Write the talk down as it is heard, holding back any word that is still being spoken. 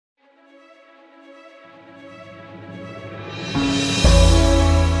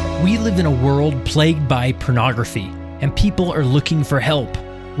live in a world plagued by pornography, and people are looking for help.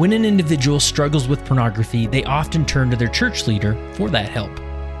 When an individual struggles with pornography, they often turn to their church leader for that help.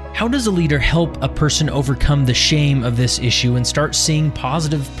 How does a leader help a person overcome the shame of this issue and start seeing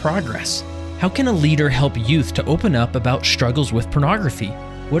positive progress? How can a leader help youth to open up about struggles with pornography?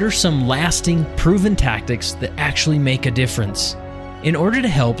 What are some lasting, proven tactics that actually make a difference? In order to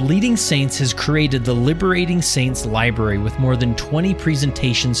help, Leading Saints has created the Liberating Saints Library with more than 20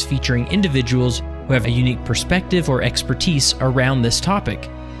 presentations featuring individuals who have a unique perspective or expertise around this topic.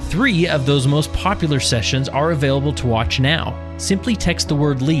 3 of those most popular sessions are available to watch now. Simply text the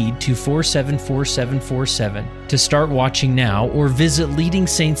word LEAD to 474747 to start watching now, or visit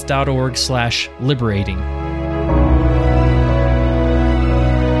leadingsaints.org/liberating.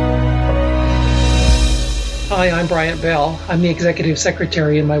 Hi, I'm Bryant Bell. I'm the Executive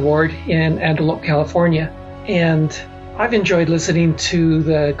Secretary in my ward in Antelope, California. And I've enjoyed listening to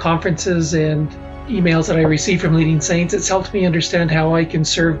the conferences and emails that I receive from Leading Saints. It's helped me understand how I can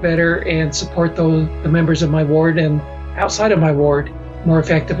serve better and support the members of my ward and outside of my ward more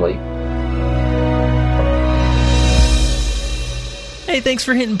effectively. Hey, thanks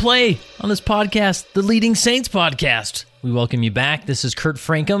for hitting play on this podcast, the Leading Saints podcast. We welcome you back. This is Kurt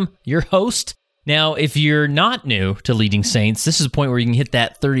Frankum, your host. Now, if you're not new to Leading Saints, this is a point where you can hit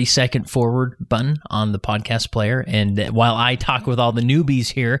that 30-second forward button on the podcast player. And while I talk with all the newbies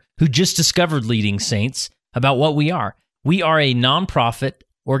here who just discovered Leading Saints about what we are a nonprofit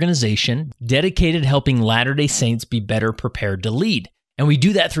organization dedicated to helping Latter-day Saints be better prepared to lead. And we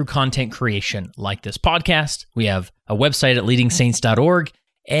do that through content creation like this podcast. We have a website at leadingsaints.org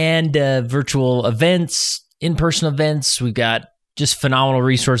and virtual events, in-person events. We've got just phenomenal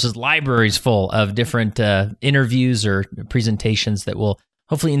resources, libraries full of different interviews or presentations that will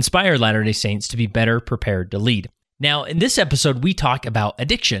hopefully inspire Latter-day Saints to be better prepared to lead. Now, in this episode, we talk about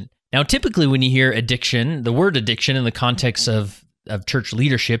addiction. Now, typically when you hear addiction, the word addiction in the context of church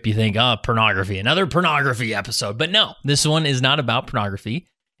leadership, you think, pornography, another pornography episode. But no, this one is not about pornography.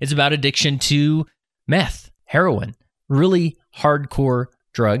 It's about addiction to meth, heroin, really hardcore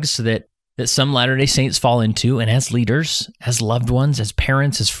drugs that some Latter-day Saints fall into. And as leaders, as loved ones, as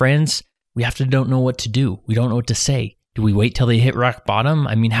parents, as friends, we often don't know what to do. We don't know what to say. Do we wait till they hit rock bottom?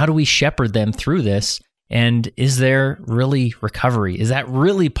 I mean, how do we shepherd them through this? And is there really recovery? Is that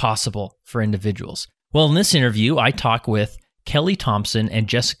really possible for individuals? Well, in this interview, I talk with Kelly Thompson and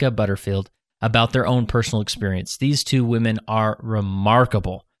Jessica Butterfield about their own personal experience. These two women are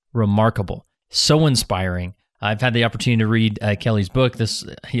remarkable, so inspiring. I've had the opportunity to read Kelly's book.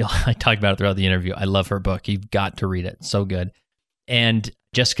 I talked about it throughout the interview. I love her book. You've got to read it. So good. And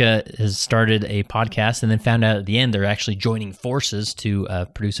Jessica has started a podcast and then found out at the end they're actually joining forces to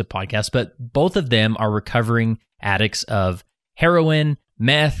produce a podcast. But both of them are recovering addicts of heroin,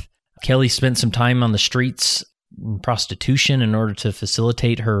 meth. Kelly spent some time on the streets, prostitution, in order to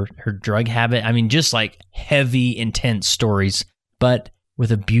facilitate her drug habit. I mean, just like heavy, intense stories, but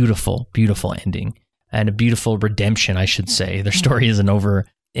with a beautiful, beautiful ending. And a beautiful redemption, I should say. Their story isn't over,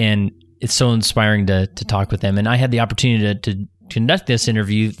 and it's so inspiring to talk with them. And I had the opportunity to conduct this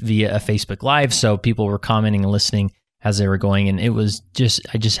interview via a Facebook Live, so people were commenting and listening as they were going, and it was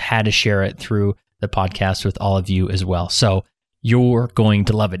I just had to share it through the podcast with all of you as well. So you're going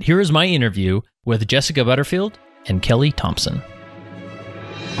to love it. Here is my interview with Jessica Butterfield and Kelly Thompson.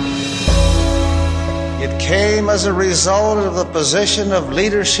 It came as a result of the position of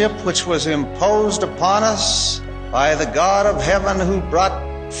leadership which was imposed upon us by the God of heaven, who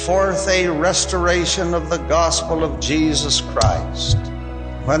brought forth a restoration of the gospel of Jesus Christ.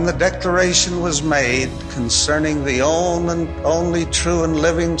 When the declaration was made concerning the only true and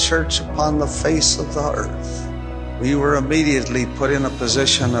living church upon the face of the earth, we were immediately put in a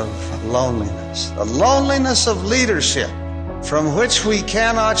position of loneliness, the loneliness of leadership, from which we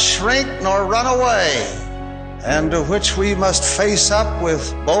cannot shrink nor run away, and to which we must face up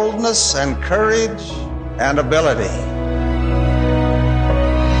with boldness and courage and ability.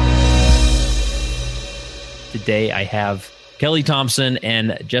 Today I have Kelly Thompson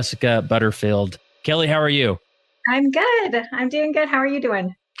and Jessica Butterfield. Kelly, how are you? I'm good. I'm doing good. How are you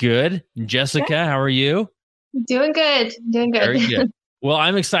doing? Good. Jessica, good. How are you? Doing good. Very good. Well,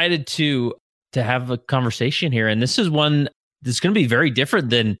 I'm excited to have a conversation here, and this is one that's going to be very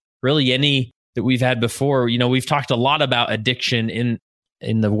different than really any that we've had before. You know, we've talked a lot about addiction in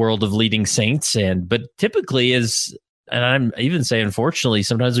the world of Leading Saints, but typically and I'm even saying, unfortunately,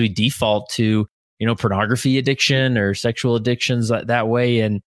 sometimes we default to, pornography addiction or sexual addictions that way.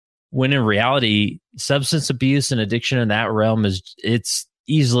 And when in reality, substance abuse and addiction in that realm it's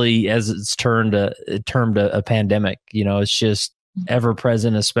easily, as it's termed a pandemic. It's just ever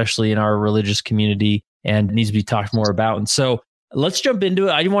present, especially in our religious community, and needs to be talked more about. And so let's jump into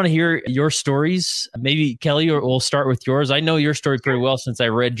it. I want to hear your stories. Maybe Kelly, or we'll start with yours. I know your story pretty well since I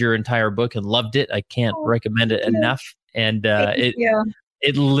read your entire book and loved it. I can't recommend it enough. And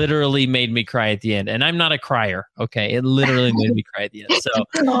it literally made me cry at the end. And I'm not a crier. Okay. It literally made me cry at the end. So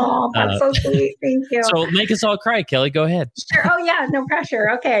oh, that's so sweet. Thank you. So make us all cry, Kelly. Go ahead. Sure. Oh yeah, no pressure.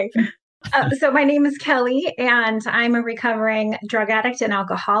 Okay. So my name is Kelly, and I'm a recovering drug addict and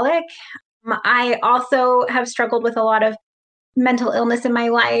alcoholic. I also have struggled with a lot of mental illness in my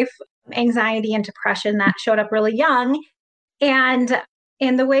life, anxiety and depression that showed up really young. And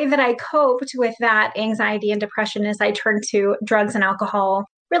the way that I coped with that anxiety and depression is I turned to drugs and alcohol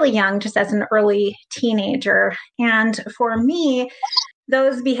really young, just as an early teenager. And for me,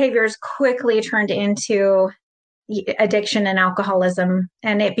 those behaviors quickly turned into addiction and alcoholism.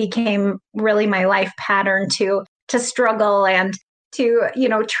 And it became really my life pattern to struggle and to,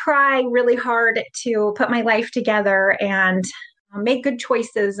 try really hard to put my life together and make good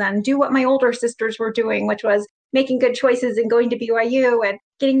choices and do what my older sisters were doing, which was making good choices and going to BYU and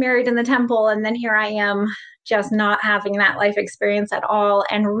getting married in the temple. And then here I am just not having that life experience at all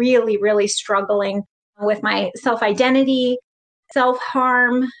and really, really struggling with my self-identity,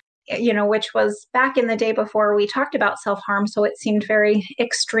 self-harm, which was back in the day before we talked about self-harm. So it seemed very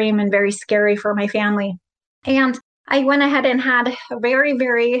extreme and very scary for my family. And I went ahead and had a very,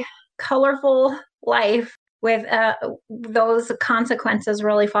 very colorful life with those consequences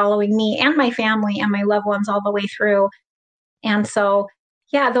really following me and my family and my loved ones all the way through. And so,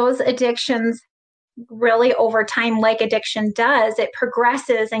 those addictions really over time, like addiction does, it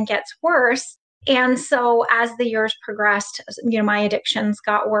progresses and gets worse. And so as the years progressed, my addictions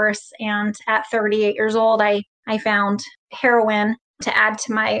got worse. And at 38 years old, I found heroin to add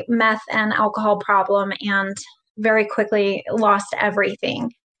to my meth and alcohol problem, and very quickly lost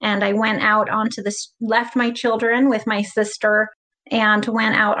everything. And I went out left my children with my sister and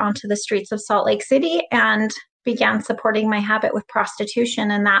went out onto the streets of Salt Lake City and began supporting my habit with prostitution.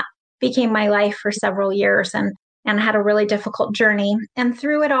 And that became my life for several years and had a really difficult journey. And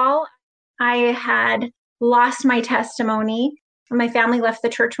through it all, I had lost my testimony. My family left the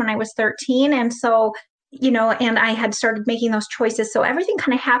church when I was 13. And so, and I had started making those choices. So everything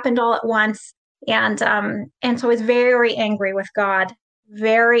kind of happened all at once. And so I was very angry with God.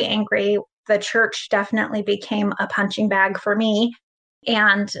 Very angry. The church definitely became a punching bag for me.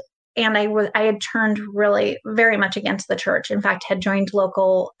 And I had turned really very much against the church. In fact, had joined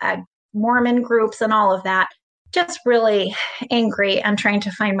local Mormon groups and all of that. Just really angry and trying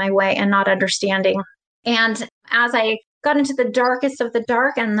to find my way and not understanding. And as I got into the darkest of the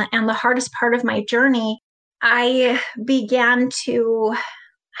dark and the hardest part of my journey, I began to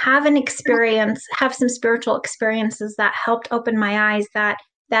have some spiritual experiences that helped open my eyes that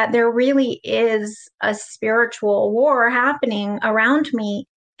there really is a spiritual war happening around me,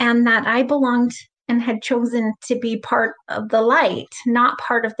 and that I belonged and had chosen to be part of the light, not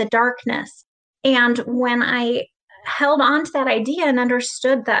part of the darkness. And when I held on to that idea and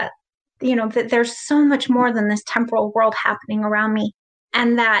understood that, that there's so much more than this temporal world happening around me,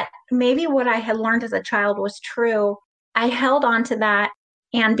 and that maybe what I had learned as a child was true, I held on to that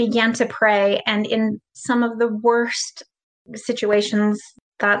and began to pray. And in some of the worst situations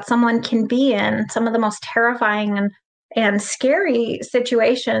that someone can be in, some of the most terrifying and scary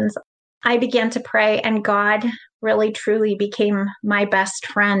situations, I began to pray, and God really truly became my best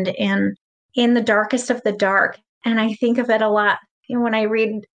friend in the darkest of the dark. And I think of it a lot, when I read,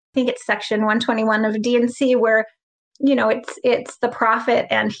 I think it's section 121 of D&C, where it's the prophet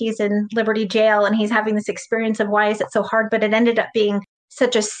and he's in Liberty Jail and he's having this experience of why is it so hard, but it ended up being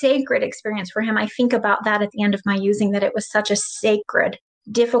such a sacred experience for him. I think about that at the end of my using, that it was such a sacred,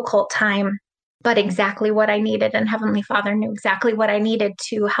 difficult time, but exactly what I needed. And Heavenly Father knew exactly what I needed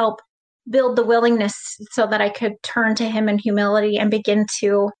to help build the willingness so that I could turn to him in humility and begin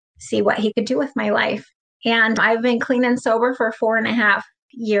to see what he could do with my life. And I've been clean and sober for 4.5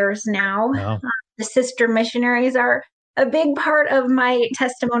 years now. Wow. The sister missionaries are a big part of my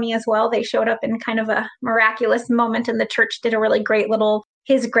testimony as well. They showed up in kind of a miraculous moment, and the church did a really great little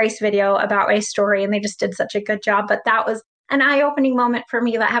His Grace video about my story, and they just did such a good job. But that was an eye-opening moment for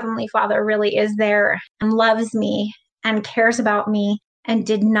me, that Heavenly Father really is there and loves me and cares about me and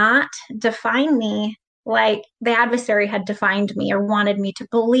did not define me like the adversary had defined me or wanted me to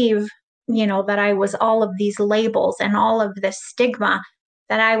believe, that I was all of these labels and all of this stigma,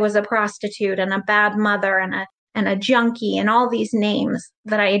 that I was a prostitute and a bad mother and a junkie and all these names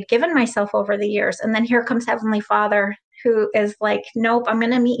that I had given myself over the years. And then here comes Heavenly Father, who is like, nope, I'm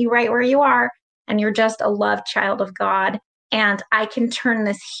going to meet you right where you are. And you're just a loved child of God. and I can turn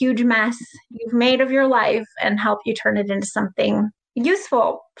this huge mess you've made of your life and help you turn it into something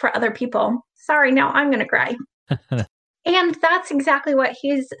useful for other people. Sorry, now I'm going to cry. And that's exactly what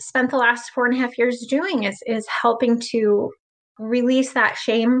he's spent the last 4.5 years doing, is helping to release that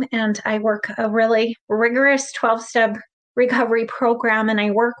shame. And I work a really rigorous 12-step recovery program, and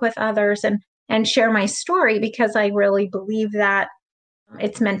I work with others and share my story, because I really believe that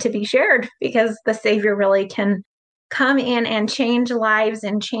it's meant to be shared, because the Savior really can come in and change lives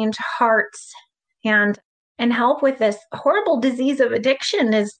and change hearts and help with this horrible disease of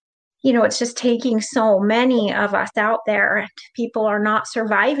addiction. Is, it's just taking so many of us out there. People are not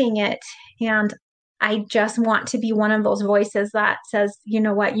surviving it. And I just want to be one of those voices that says, you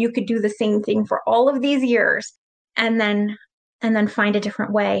know what, you could do the same thing for all of these years and then find a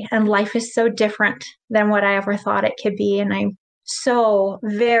different way. And life is so different than what I ever thought it could be. And I'm so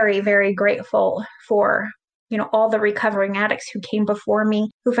very, very grateful for all the recovering addicts who came before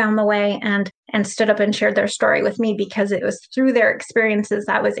me, who found the way and stood up and shared their story with me, because it was through their experiences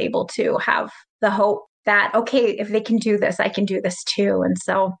I was able to have the hope that, okay, if they can do this, I can do this too. And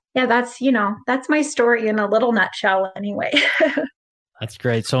so, yeah, that's my story in a little nutshell anyway. That's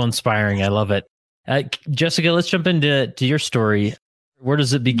great. So inspiring. I love it. Jessica, let's jump into your story. Where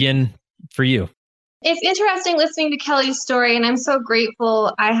does it begin for you? It's interesting listening to Kelly's story, and I'm so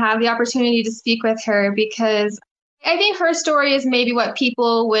grateful I have the opportunity to speak with her, because I think her story is maybe what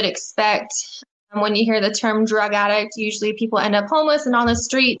people would expect when you hear the term drug addict. Usually people end up homeless and on the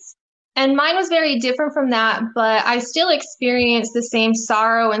streets. And mine was very different from that, but I still experienced the same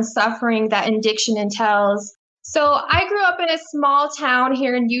sorrow and suffering that addiction entails. So I grew up in a small town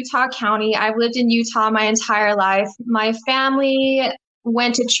here in Utah County. I've lived in Utah my entire life. My family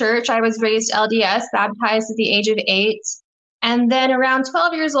went to church. I was raised LDS, baptized at the age of 8. And then around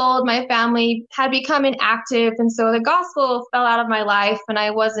 12 years old, my family had become inactive. And so the gospel fell out of my life, and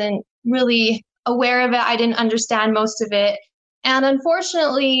I wasn't really aware of it. I didn't understand most of it. And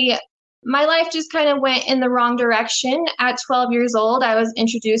unfortunately, my life just kind of went in the wrong direction. At 12 years old, I was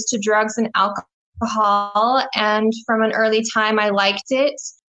introduced to drugs and alcohol. And from an early time, I liked it.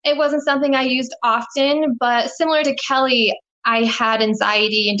 It wasn't something I used often, but similar to Kelly, I had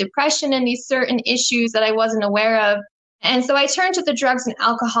anxiety and depression and these certain issues that I wasn't aware of. And so I turned to the drugs and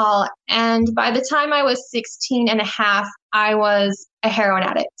alcohol. And by the time I was 16 and a half, I was a heroin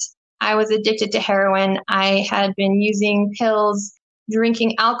addict. I was addicted to heroin. I had been using pills,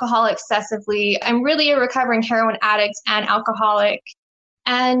 drinking alcohol excessively. I'm really a recovering heroin addict and alcoholic.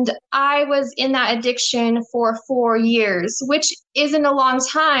 And I was in that addiction for 4 years, which isn't a long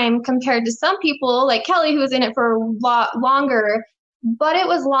time compared to some people like Kelly, who was in it for a lot longer. But it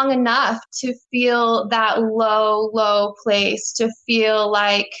was long enough to feel that low place, to feel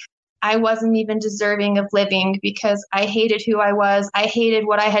like I wasn't even deserving of living, because I hated who I was. I hated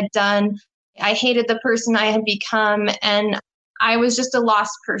what I had done. I hated the person I had become. And I was just a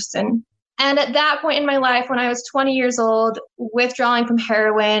lost person. And at that point in my life, when I was 20 years old, withdrawing from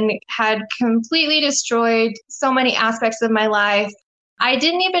heroin had completely destroyed so many aspects of my life. I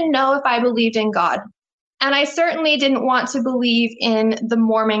didn't even know if I believed in God. And I certainly didn't want to believe in the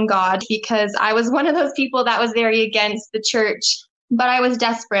Mormon God, because I was one of those people that was very against the church. But I was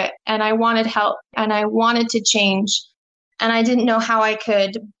desperate, and I wanted help, and I wanted to change. And I didn't know how I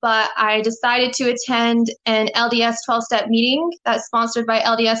could, but I decided to attend an LDS 12-step meeting that's sponsored by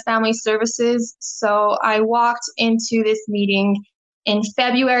LDS Family Services. So I walked into this meeting in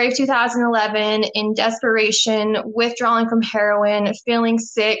February of 2011 in desperation, withdrawing from heroin, feeling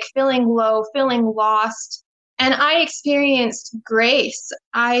sick, feeling low, feeling lost. And I experienced grace.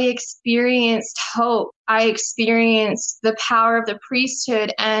 I experienced hope. I experienced the power of the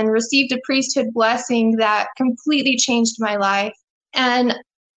priesthood and received a priesthood blessing that completely changed my life. And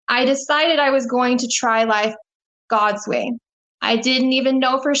I decided I was going to try life God's way. I didn't even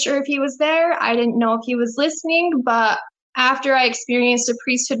know for sure if he was there. I didn't know if he was listening, but after I experienced a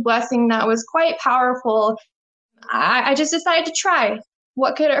priesthood blessing that was quite powerful, I just decided to try.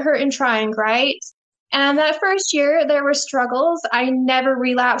 What could it hurt in trying, right? And that first year, there were struggles. I never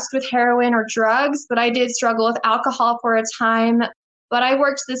relapsed with heroin or drugs, but I did struggle with alcohol for a time. But I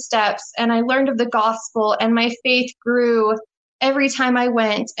worked the steps, and I learned of the gospel, and my faith grew every time I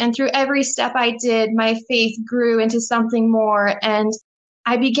went. And through every step I did, my faith grew into something more. And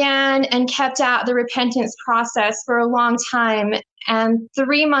I began and kept at the repentance process for a long time. And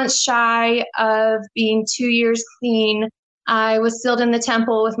 3 months shy of being 2 years clean, I was sealed in the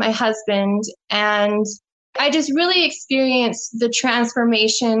temple with my husband, and I just really experienced the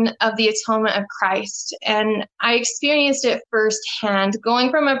transformation of the atonement of Christ. And I experienced it firsthand, going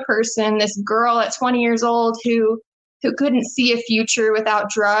from a person, this girl at 20 years old who who couldn't see a future without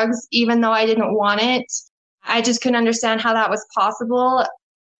drugs, even though I didn't want it. I just couldn't understand how that was possible.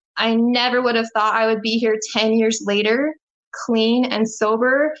 I never would have thought I would be here 10 years later, clean and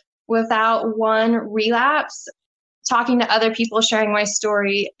sober, without one relapse, talking to other people, sharing my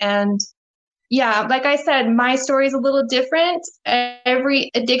story. And yeah, like I said, my story is a little different.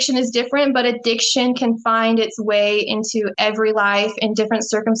 Every addiction is different, but addiction can find its way into every life in different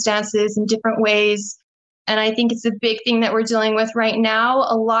circumstances, in different ways. And I think it's a big thing that we're dealing with right now.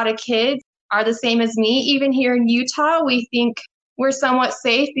 A lot of kids are the same as me. Even here in Utah, we think we're somewhat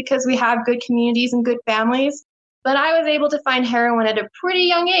safe because we have good communities and good families. But I was able to find heroin at a pretty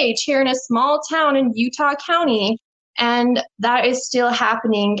young age here in a small town in Utah County. And that is still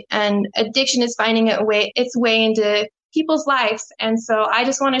happening. And addiction is finding its way into people's lives. And so I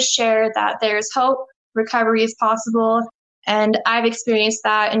just want to share that there's hope, recovery is possible. And I've experienced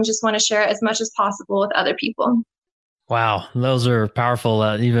that and just want to share it as much as possible with other people. Wow, those are powerful.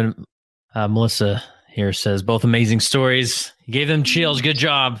 Even Melissa here says both amazing stories. You gave them chills. Good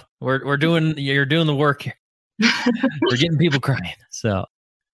job. You're doing the work here. We're getting people crying. So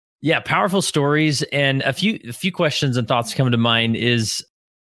yeah, powerful stories. And a few questions and thoughts come to mind is,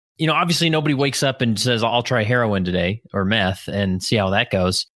 obviously nobody wakes up and says, I'll try heroin today or meth and see how that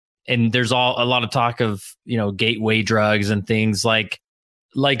goes. And there's a lot of talk of, gateway drugs and things like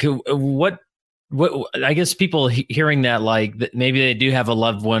what I guess people hearing that, like that maybe they do have a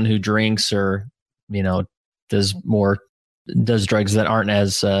loved one who drinks or, does drugs that aren't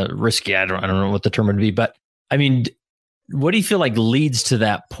as risky. I don't know what the term would be, but I mean, what do you feel like leads to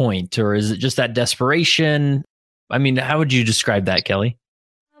that point? Or is it just that desperation? I mean, how would you describe that, Kelly?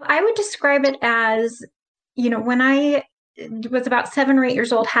 I would describe it as, when I was about 7 or 8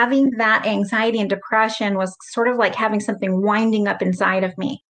 years old, having that anxiety and depression was sort of like having something winding up inside of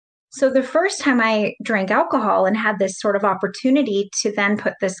me. So the first time I drank alcohol and had this sort of opportunity to then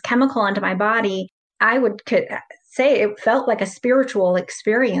put this chemical into my body, I could say it felt like a spiritual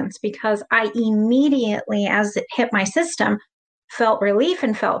experience because I immediately, as it hit my system, felt relief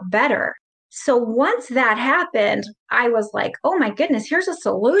and felt better. So once that happened, I was like, oh my goodness, here's a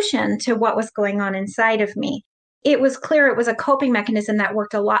solution to what was going on inside of me. It was clear it was a coping mechanism that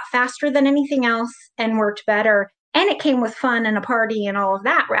worked a lot faster than anything else and worked better. And it came with fun and a party and all of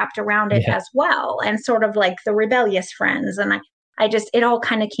that wrapped around it as well. And sort of like the rebellious friends. And it all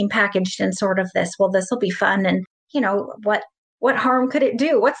kind of came packaged in sort of this, well, this will be fun. And what harm could it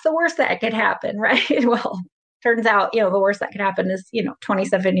do? What's the worst that could happen, right? Well, turns out, the worst that could happen is,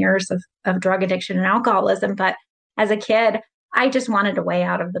 27 years of drug addiction and alcoholism. But as a kid, I just wanted a way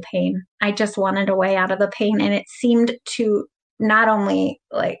out of the pain. I just wanted a way out of the pain. And it seemed to not only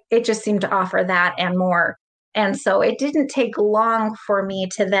it just seemed to offer that and more. And so it didn't take long for me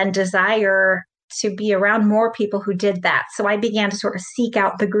to then desire to be around more people who did that. So I began to sort of seek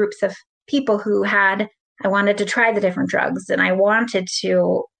out the groups of people I wanted to try the different drugs and I wanted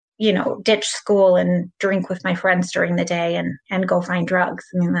to, ditch school and drink with my friends during the day and go find drugs.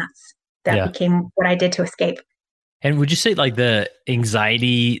 I mean, that became what I did to escape. And would you say like the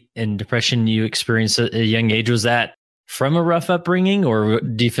anxiety and depression you experienced at a young age, was that from a rough upbringing, or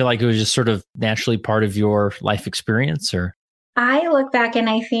do you feel like it was just sort of naturally part of your life experience? Or I look back and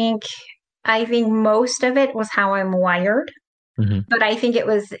I think most of it was how I'm wired, but I think it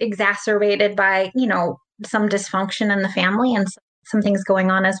was exacerbated by, some dysfunction in the family and some things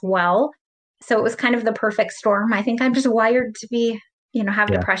going on as well. So it was kind of the perfect storm. I think I'm just wired to be, have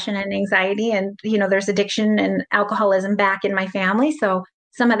depression and anxiety and, there's addiction and alcoholism back in my family. So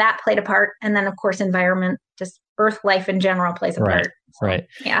some of that played a part. And then of course, environment, just earth life in general plays a part. So, right.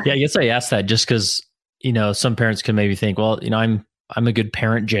 Yeah. Yeah. I guess I asked that just because, some parents can maybe think, well, I'm a good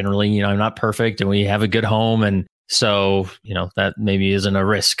parent generally, I'm not perfect and we have a good home. And so, that maybe isn't a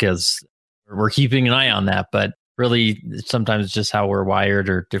risk because we're keeping an eye on that. But really, sometimes it's just how we're wired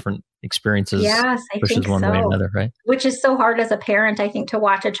or different experiences. Yes, I think one way or another, right? Which is so hard as a parent, I think, to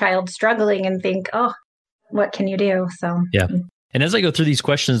watch a child struggling and think, oh, what can you do? So, yeah. And as I go through these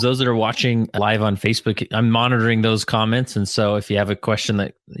questions, those that are watching live on Facebook, I'm monitoring those comments. And so if you have a question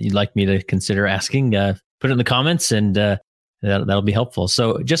that you'd like me to consider asking, put it in the comments and that'll be helpful.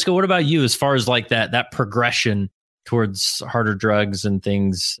 So Jessica, what about you as far as like that progression towards harder drugs and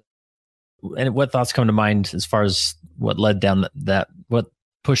things? And what thoughts come to mind as far as what led down what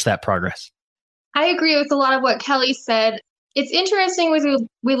pushed that progress? I agree with a lot of what Kelly said. It's interesting when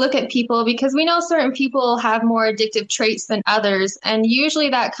we look at people because we know certain people have more addictive traits than others. And usually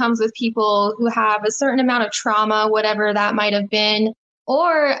that comes with people who have a certain amount of trauma, whatever that might have been.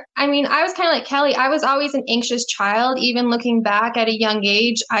 Or, I was kind of like Kelly. I was always an anxious child. Even looking back at a young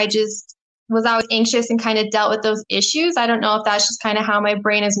age, I just was always anxious and kind of dealt with those issues. I don't know if that's just kind of how my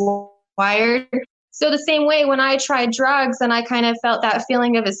brain is wired. So the same way when I tried drugs and I kind of felt that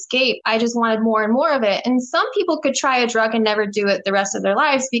feeling of escape, I just wanted more and more of it. And some people could try a drug and never do it the rest of their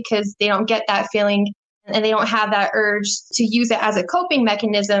lives because they don't get that feeling and they don't have that urge to use it as a coping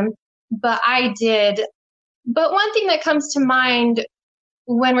mechanism. But I did. But one thing that comes to mind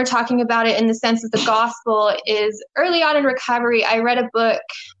when we're talking about it in the sense of the gospel is early on in recovery, I read a book.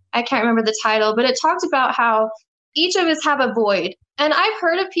 I can't remember the title, but it talked about how each of us have a void. And I've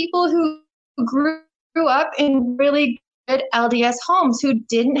heard of people who grew up in really good LDS homes, who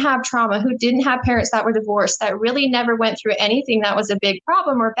didn't have trauma, who didn't have parents that were divorced, that really never went through anything that was a big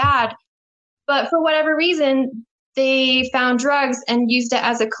problem or bad. But for whatever reason, they found drugs and used it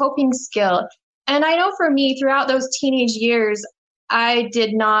as a coping skill. And I know for me, throughout those teenage years, I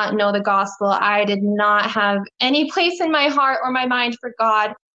did not know the gospel. I did not have any place in my heart or my mind for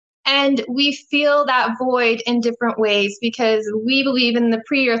God. And we feel that void in different ways because we believe in the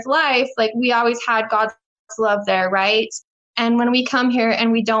pre-earth life, like we always had God's love there, right? And when we come here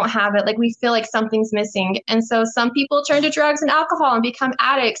and we don't have it, like we feel like something's missing. And so some people turn to drugs and alcohol and become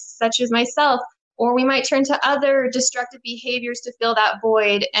addicts, such as myself, or we might turn to other destructive behaviors to fill that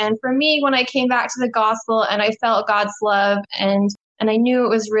void. And for me, when I came back to the gospel and I felt God's love and I knew it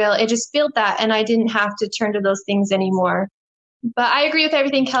was real, it just filled that and I didn't have to turn to those things anymore. But I agree with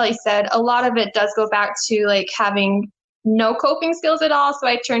everything Kelly said. A lot of it does go back to like having no coping skills at all. So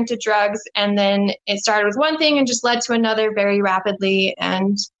I turned to drugs and then it started with one thing and just led to another very rapidly.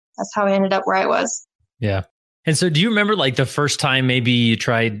 And that's how I ended up where I was. Yeah. And so do you remember like the first time maybe you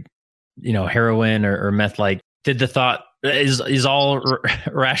tried, heroin or meth, like did the thought, is all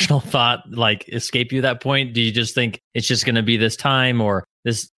rational thought like escape you at that point? Do you just think it's just going to be this time or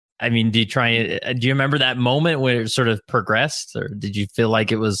this? I mean, do you remember that moment where it sort of progressed, or did you feel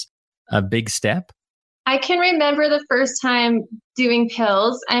like it was a big step? I can remember the first time doing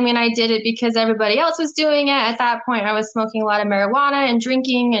pills. I mean, I did it because everybody else was doing it. At that point, I was smoking a lot of marijuana and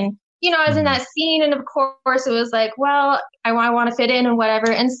drinking and, I was in that scene. And of course, it was like, well, I want to fit in and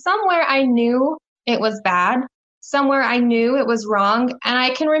whatever. And somewhere I knew it was bad. Somewhere I knew it was wrong. And I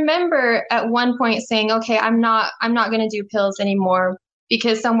can remember at one point saying, okay, I'm not going to do pills anymore,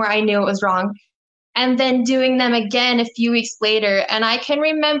 because somewhere I knew it was wrong. And then doing them again a few weeks later. And I can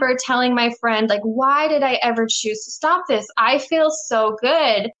remember telling my friend, like, why did I ever choose to stop this? I feel so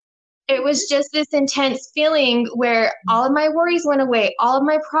good. It was just this intense feeling where all of my worries went away. All of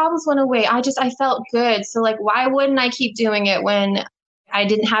my problems went away. I felt good. So like, why wouldn't I keep doing it when I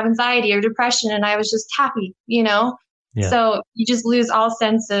didn't have anxiety or depression and I was just happy, Yeah. So you just lose all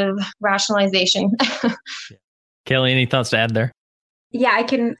sense of rationalization. Kelly, any thoughts to add there? Yeah, I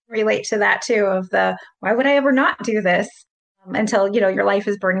can relate to that too, of the, why would I ever not do this until, your life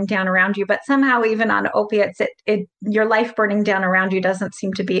is burning down around you. But somehow even on opiates, your life burning down around you doesn't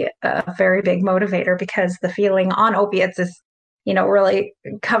seem to be a very big motivator, because the feeling on opiates is, really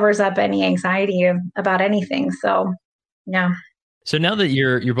covers up any anxiety about anything. So, yeah. So now that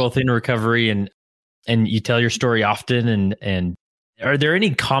you're both in recovery and you tell your story often, and are there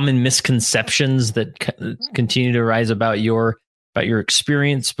any common misconceptions that continue to rise about your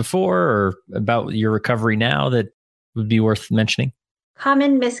experience before or about your recovery now that would be worth mentioning?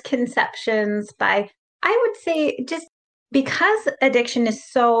 Common misconceptions I would say, just because addiction is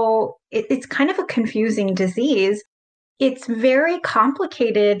it's kind of a confusing disease. It's very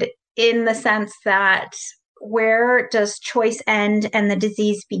complicated in the sense that where does choice end and the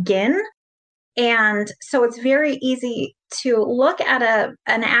disease begin? And so it's very easy to look at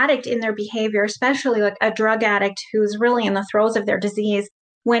an addict in their behavior, especially like a drug addict who's really in the throes of their disease,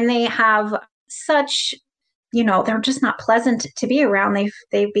 when they have such, they're just not pleasant to be around.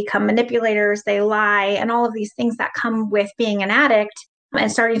 They've become manipulators, they lie, and all of these things that come with being an addict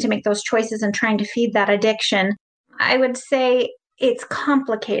and starting to make those choices and trying to feed that addiction. I would say it's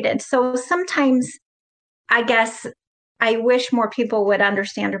complicated. So sometimes, I guess, I wish more people would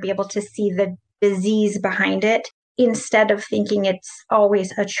understand or be able to see the disease behind it instead of thinking it's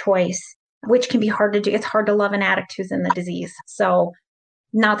always a choice, which can be hard to do. It's hard to love an addict who's in the disease. So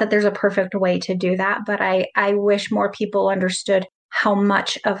not that there's a perfect way to do that, but I wish more people understood how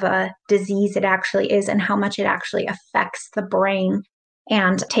much of a disease it actually is and how much it actually affects the brain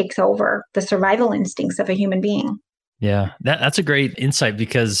and takes over the survival instincts of a human being. Yeah, that's a great insight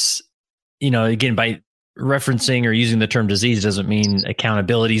because, again, by referencing or using the term disease doesn't mean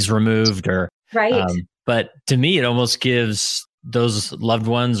accountability is removed or right. But to me, it almost gives those loved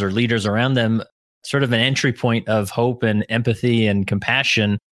ones or leaders around them sort of an entry point of hope and empathy and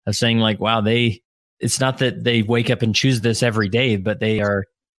compassion of saying like, wow, it's not that they wake up and choose this every day, but they are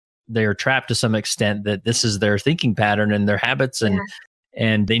they're trapped to some extent, that this is their thinking pattern and their habits,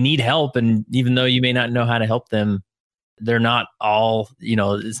 and they need help. And even though you may not know how to help them, they're not all,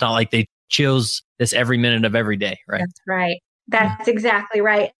 it's not like they chose this every minute of every day, right? That's right. That's exactly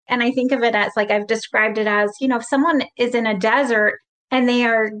right. And I think of it as, like I've described it as, if someone is in a desert and they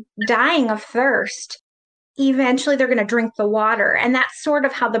are dying of thirst, eventually they're going to drink the water. And that's sort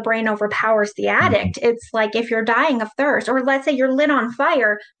of how the brain overpowers the addict. It's like, if you're dying of thirst, or let's say you're lit on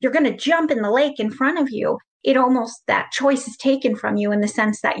fire, you're going to jump in the lake in front of you. It almost, that choice is taken from you in the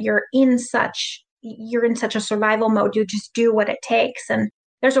sense that you're in such a survival mode. You just do what it takes. And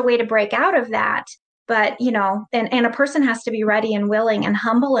there's a way to break out of that. But, and a person has to be ready and willing and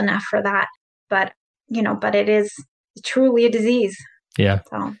humble enough for that. But it is truly a disease. Yeah.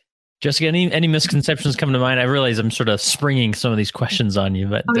 So. Jessica, any misconceptions come to mind? I realize I'm sort of springing some of these questions on you,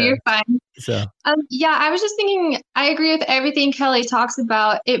 but you're fine. So yeah, I was just thinking, I agree with everything Kelly talks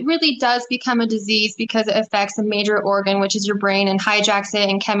about. It really does become a disease because it affects a major organ, which is your brain, and hijacks it,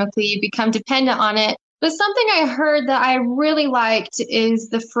 and chemically you become dependent on it. But something I heard that I really liked is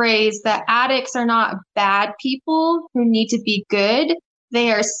the phrase that addicts are not bad people who need to be good.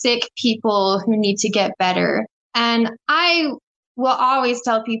 They are sick people who need to get better. And I will always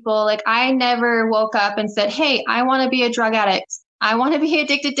tell people, like, I never woke up and said, hey, I want to be a drug addict. I want to be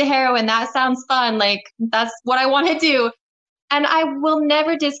addicted to heroin. That sounds fun. Like, that's what I want to do. And I will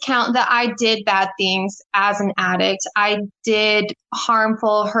never discount that I did bad things as an addict. I did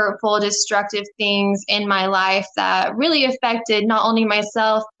harmful, hurtful, destructive things in my life that really affected not only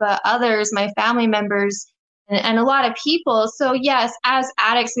myself, but others, my family members, and a lot of people. So yes, as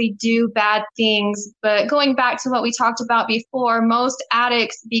addicts, we do bad things. But going back to what we talked about before, most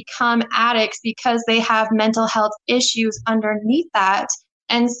addicts become addicts because they have mental health issues underneath that.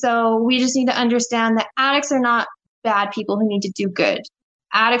 And so we just need to understand that addicts are not bad people who need to do good.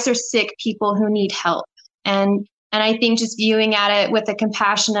 Addicts are sick people who need help. And I think just viewing at it with a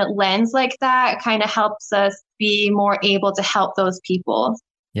compassionate lens like that kind of helps us be more able to help those people.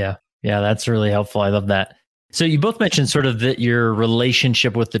 Yeah, that's really helpful. I love that. So you both mentioned sort of your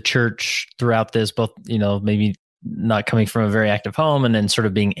relationship with the church throughout this, both, maybe not coming from a very active home and then sort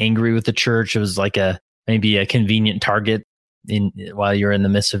of being angry with the church. It was like maybe a convenient target while you're in the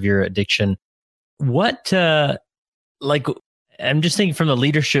midst of your addiction. What, I'm just thinking from the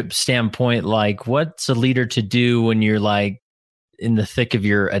leadership standpoint, like, what's a leader to do when you're like in the thick of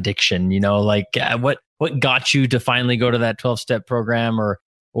your addiction? What got you to finally go to that 12-step program,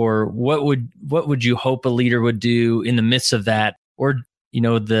 or what would you hope a leader would do in the midst of that? Or,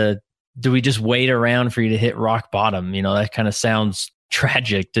 do we just wait around for you to hit rock bottom? That kind of sounds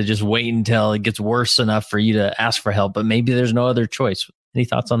tragic, to just wait until it gets worse enough for you to ask for help, but maybe there's no other choice. Any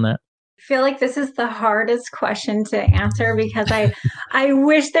thoughts on that? I feel like this is the hardest question to answer, because I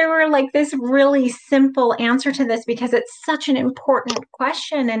wish there were like this really simple answer to this, because it's such an important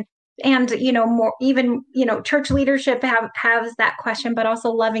question. And more even, church leadership has that question, but also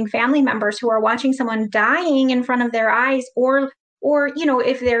loving family members who are watching someone dying in front of their eyes, or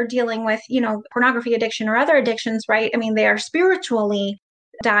if they're dealing with, pornography addiction or other addictions, right? I mean, they are spiritually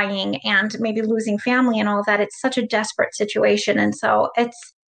dying and maybe losing family and all of that. It's such a desperate situation. And so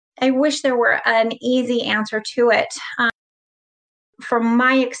I wish there were an easy answer to it. From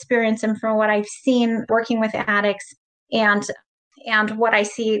my experience and from what I've seen working with addicts, and what I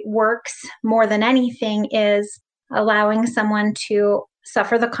see works more than anything is allowing someone to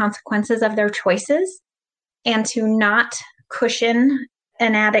suffer the consequences of their choices, and to not cushion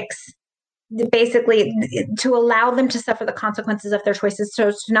an addict's, basically to allow them to suffer the consequences of their choices. So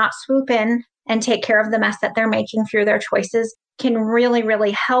to not swoop in and take care of the mess that they're making through their choices can really,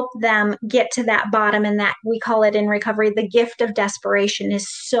 really help them get to that bottom. And that, we call it in recovery, the gift of desperation, is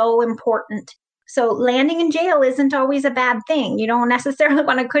so important. So landing in jail isn't always a bad thing. You don't necessarily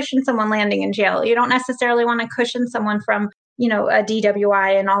want to cushion someone landing in jail. You don't necessarily want to cushion someone from, a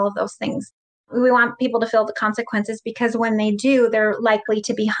DWI and all of those things. We want people to feel the consequences, because when they do, they're likely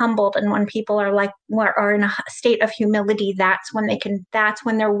to be humbled. And when people are in a state of humility, that's when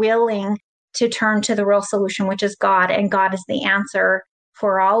they're willing to turn to the real solution, which is God, and God is the answer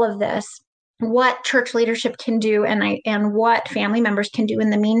for all of this. What church leadership can do, and what family members can do in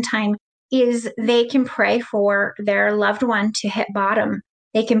the meantime, is they can pray for their loved one to hit bottom.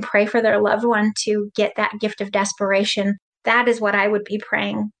 They can pray for their loved one to get that gift of desperation. That is what I would be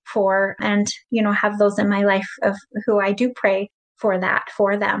praying for, and, have those in my life of who I do pray for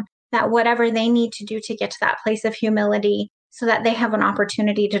them, that whatever they need to do to get to that place of humility, so that they have an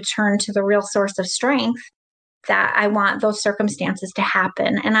opportunity to turn to the real source of strength, that I want those circumstances to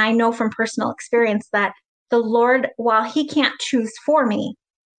happen. And I know from personal experience that the Lord, while He can't choose for me,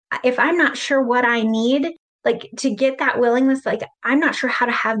 if I'm not sure what I need, like to get that willingness, like I'm not sure how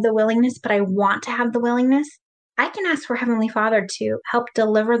to have the willingness, but I want to have the willingness, I can ask for Heavenly Father to help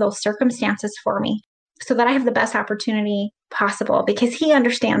deliver those circumstances for me so that I have the best opportunity possible, because He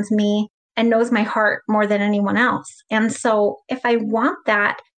understands me and knows my heart more than anyone else. And so if I want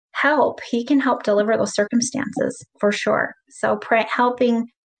that help, He can help deliver those circumstances for sure. So helping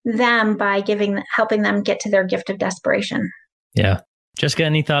them by helping them get to their gift of desperation. Yeah. Jessica,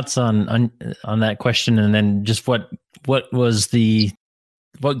 any thoughts on that question? And then just what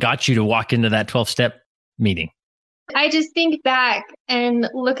got you to walk into that 12-step meeting? I just think back and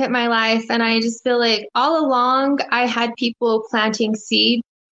look at my life, and I just feel like all along I had people planting seeds.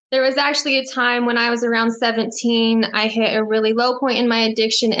 There was actually a time when I was around 17, I hit a really low point in my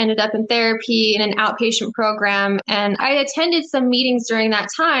addiction, ended up in therapy in an outpatient program. And I attended some meetings during that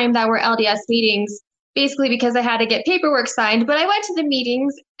time that were LDS meetings, basically because I had to get paperwork signed. But I went to the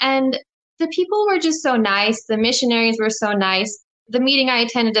meetings and the people were just so nice. The missionaries were so nice. The meeting I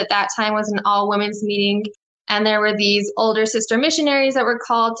attended at that time was an all women's meeting. And there were these older sister missionaries that were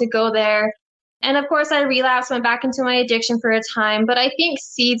called to go there. And of course, I relapsed, went back into my addiction for a time. But I think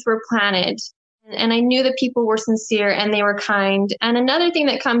seeds were planted. And I knew that people were sincere and they were kind. And another thing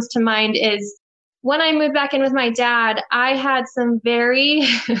that comes to mind is when I moved back in with my dad, I had some very,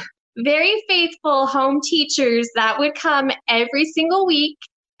 very faithful home teachers that would come every single week.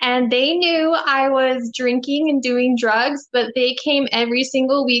 And they knew I was drinking and doing drugs, but they came every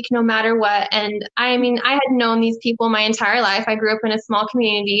single week, no matter what. And I mean, I had known these people my entire life. I grew up in a small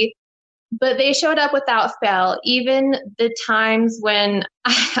community, but they showed up without fail. Even the times when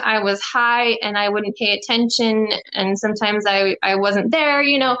I was high and I wouldn't pay attention, and sometimes I wasn't there,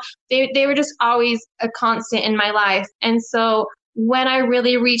 they were just always a constant in my life. And so when I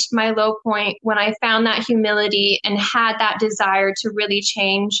really reached my low point, when I found that humility and had that desire to really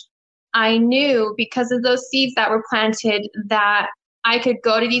change, I knew because of those seeds that were planted that I could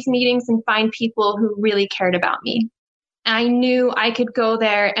go to these meetings and find people who really cared about me. I knew I could go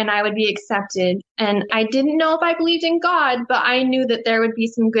there and I would be accepted. And I didn't know if I believed in God, but I knew that there would be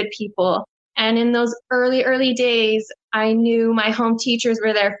some good people. And in those early days, I knew my home teachers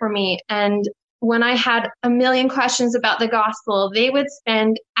were there for me. And when I had a million questions about the gospel, they would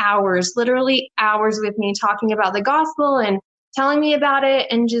spend hours, literally hours with me talking about the gospel and telling me about it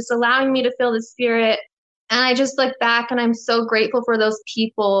and just allowing me to feel the Spirit. And I just look back and I'm so grateful for those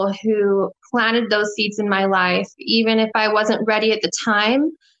people who planted those seeds in my life, even if I wasn't ready at the time.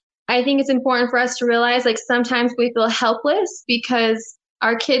 I think it's important for us to realize, like, sometimes we feel helpless because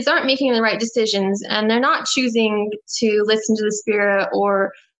our kids aren't making the right decisions and they're not choosing to listen to the Spirit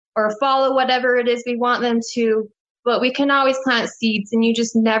or follow whatever it is we want them to, but we can always plant seeds and you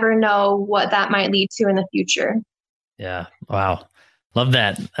just never know what that might lead to in the future. Yeah. Wow. Love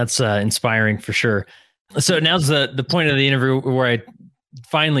that. That's inspiring for sure. So now's the point of the interview where I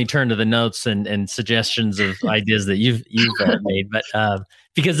finally turn to the notes and suggestions of ideas that you've made. But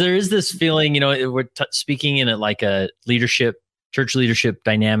because there is this feeling, we're speaking in like a church leadership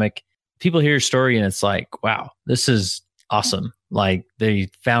dynamic. People hear a story and it's like, wow, this is awesome. Like they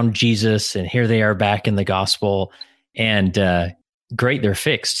found Jesus and here they are back in the gospel and great. They're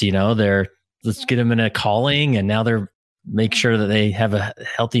fixed, let's get them in a calling and now they're make sure that they have a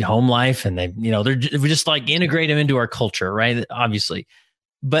healthy home life and we just like integrate them into our culture, right? Obviously.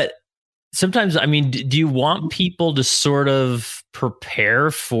 But sometimes, do you want people to sort of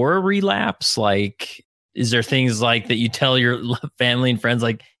prepare for a relapse? Like, is there things like that you tell your family and friends,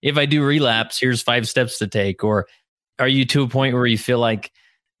 like, if I do relapse, here's 5 steps to take? Or are you to a point where you feel like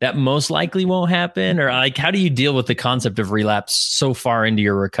that most likely won't happen? Or like, how do you deal with the concept of relapse so far into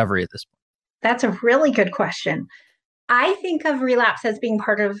your recovery at this point? That's a really good question. I think of relapse as being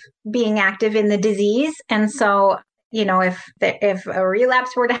part of being active in the disease. And so, if a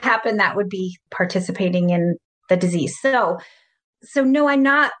relapse were to happen, that would be participating in the disease. So no, I'm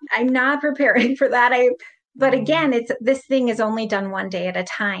not preparing for that. But again, this thing is only done one day at a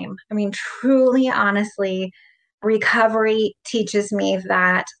time. Truly, honestly, recovery teaches me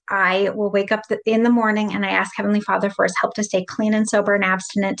that I will wake up in the morning and I ask Heavenly Father for His help to stay clean and sober and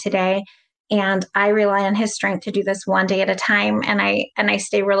abstinent today. And I rely on His strength to do this one day at a time. And I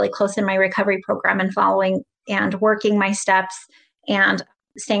stay really close in my recovery program and following and working my steps and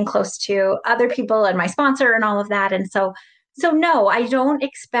staying close to other people and my sponsor and all of that. And so no, I don't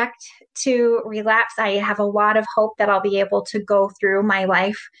expect to relapse. I have a lot of hope that I'll be able to go through my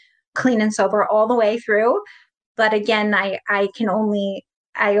life clean and sober all the way through. But again, I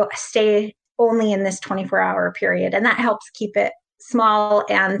stay only in this 24-hour period. And that helps keep it small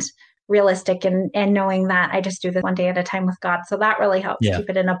and realistic and knowing that I just do this one day at a time with God. So that really helps keep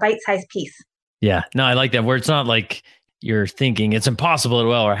it in a bite-sized piece. Yeah, no, I like that, where it's not like you're thinking it's impossible it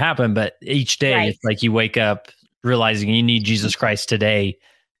will ever happen, but each day it's like you wake up realizing you need Jesus Christ today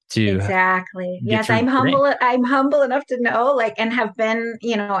to Yes, I'm humble. I'm humble enough to know, and have been,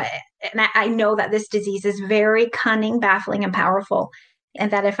 and I know that this disease is very cunning, baffling, and powerful,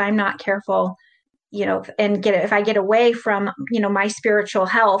 and that if I'm not careful, if I get away from, my spiritual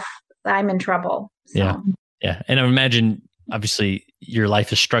health, I'm in trouble. So. Yeah, and I imagine obviously your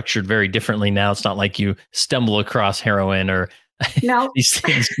life is structured very differently now. It's not like you stumble across heroin or these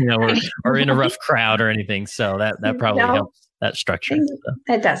things, or in a rough crowd or anything. So that probably helps. That structure.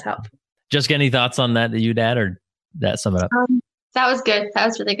 It does help. Just any thoughts on that you'd add, or that sum it up? That was good. That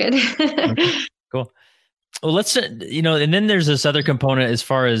was really good. Okay, cool. Well, let's, and then there's this other component as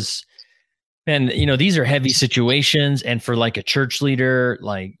far as, and, these are heavy situations, and for like a church leader,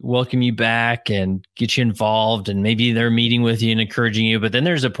 welcome you back and get you involved, and maybe they're meeting with you and encouraging you. But then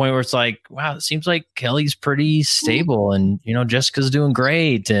there's a point where it's like, wow, it seems like Kelly's pretty stable, and, Jessica's doing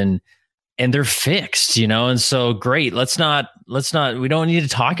great, and they're fixed, and so great. Let's not, we don't need to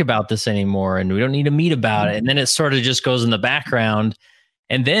talk about this anymore, and we don't need to meet about it. And then it sort of just goes in the background.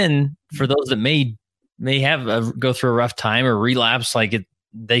 And then for those that may have go through a rough time or relapse,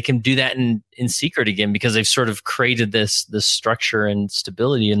 they can do that in secret again, because they've sort of created this structure and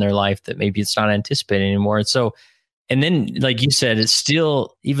stability in their life that maybe it's not anticipating anymore. And so, and then, like you said, it's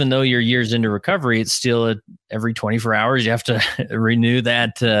still, even though you're years into recovery, it's still every 24 hours, you have to renew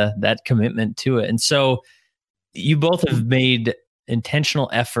that commitment to it. And so you both have made intentional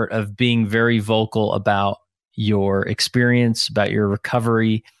effort of being very vocal about your experience, about your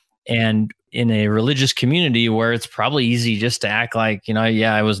recovery, and in a religious community where it's probably easy just to act like,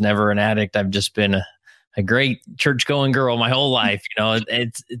 I was never an addict. I've just been a great church going girl my whole life.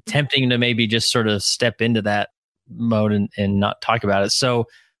 It's tempting to maybe just sort of step into that mode and not talk about it. So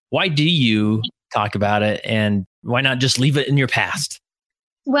why do you talk about it, and why not just leave it in your past?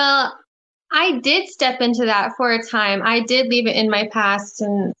 Well, I did step into that for a time. I did leave it in my past,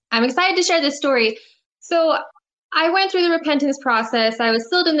 and I'm excited to share this story. So I went through the repentance process. I was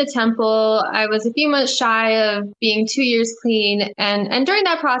still in the temple. I was a few months shy of being 2 years clean. And during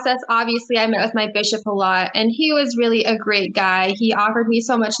that process, obviously, I met with my bishop a lot, and he was really a great guy. He offered me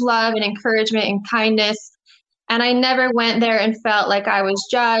so much love and encouragement and kindness. And I never went there and felt like I was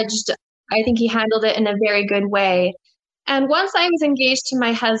judged. I think he handled it in a very good way. And once I was engaged to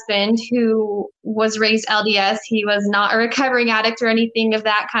my husband, who was raised LDS, he was not a recovering addict or anything of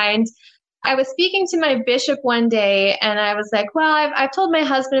that kind. I was speaking to my bishop one day, and I was like, well, I've told my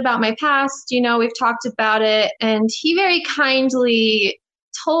husband about my past, we've talked about it. And he very kindly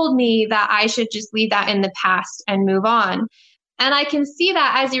told me that I should just leave that in the past and move on. And I can see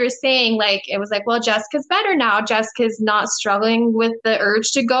that, as you were saying, it was like, well, Jessica's better now. Jessica's not struggling with the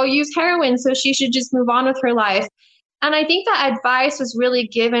urge to go use heroin, so she should just move on with her life. And I think that advice was really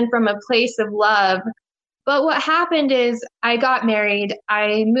given from a place of love. But what happened is I got married.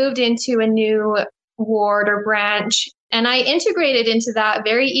 I moved into a new ward or branch, and I integrated into that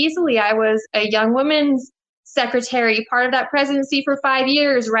very easily. I was a young women's secretary, part of that presidency for 5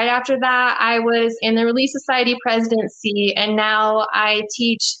 years. Right after that, I was in the Relief Society presidency, and now I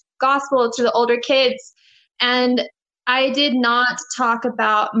teach gospel to the older kids. And I did not talk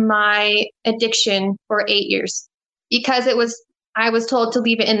about my addiction for 8 years because I was told to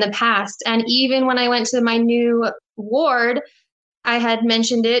leave it in the past. And even when I went to my new ward, I had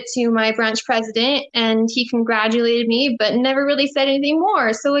mentioned it to my branch president, and he congratulated me, but never really said anything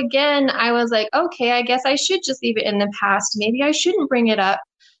more. So again, I was like, okay, I guess I should just leave it in the past. Maybe I shouldn't bring it up.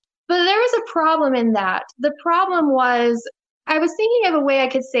 But there was a problem in that. The problem was I was thinking of a way I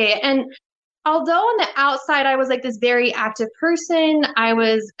could say it. And although on the outside, I was like this very active person, I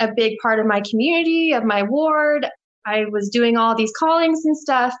was a big part of my community, of my ward, I was doing all these callings and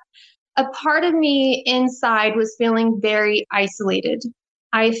stuff, a part of me inside was feeling very isolated.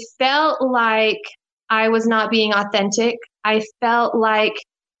 I felt like I was not being authentic. I felt like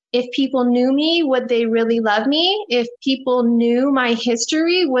if people knew me, would they really love me? If people knew my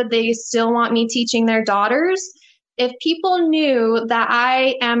history, would they still want me teaching their daughters? If people knew that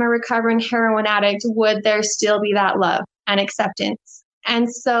I am a recovering heroin addict, would there still be that love and acceptance?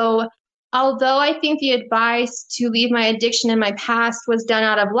 And so although I think the advice to leave my addiction in my past was done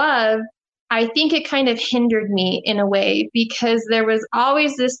out of love, I think it kind of hindered me in a way, because there was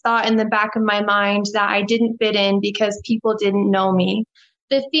always this thought in the back of my mind that I didn't fit in because people didn't know me.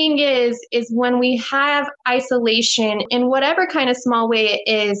 The thing is when we have isolation in whatever kind of small way it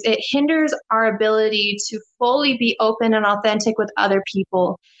is, it hinders our ability to fully be open and authentic with other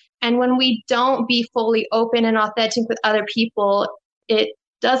people. And when we don't be fully open and authentic with other people, it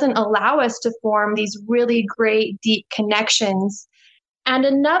doesn't allow us to form these really great, deep connections. And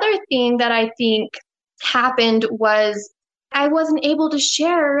another thing that I think happened was I wasn't able to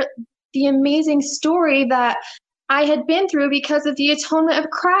share the amazing story that I had been through because of the atonement of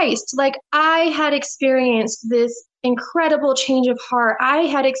Christ. Like, I had experienced this incredible change of heart. I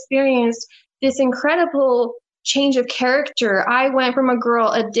had experienced this incredible change of character. I went from a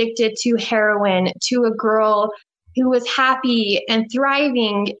girl addicted to heroin to a girl who was happy and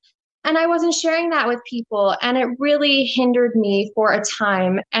thriving. And I wasn't sharing that with people. And it really hindered me for a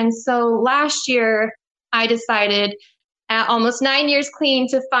time. And so last year, I decided at almost 9 years clean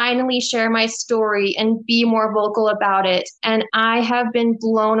to finally share my story and be more vocal about it. And I have been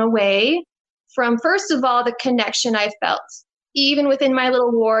blown away from, first of all, the connection I felt. Even within my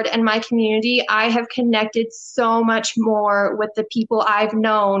little ward and my community, I have connected so much more with the people I've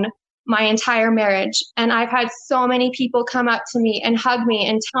known my entire marriage. And I've had so many people come up to me and hug me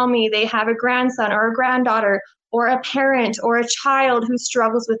and tell me they have a grandson or a granddaughter or a parent or a child who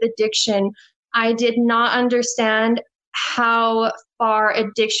struggles with addiction. I did not understand how far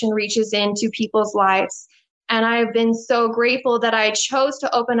addiction reaches into people's lives. And I've been so grateful that I chose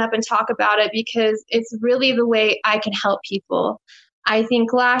to open up and talk about it because it's really the way I can help people. I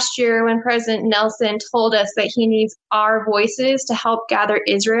think last year when President Nelson told us that he needs our voices to help gather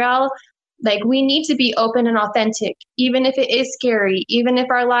Israel, like, we need to be open and authentic, even if it is scary, even if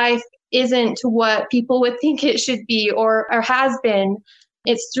our life isn't what people would think it should be or has been.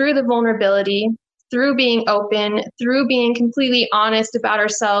 It's through the vulnerability, through being open, through being completely honest about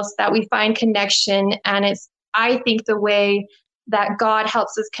ourselves that we find connection. And it's, I think, the way that God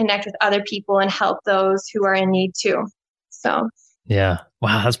helps us connect with other people and help those who are in need too. So, yeah.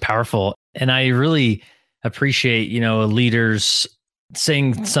 Wow, that's powerful. And I really appreciate, leaders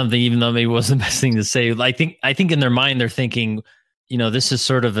saying something, even though maybe it wasn't the best thing to say. I think in their mind, they're thinking, this is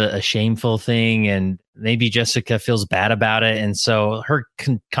sort of a shameful thing, and maybe Jessica feels bad about it. And so her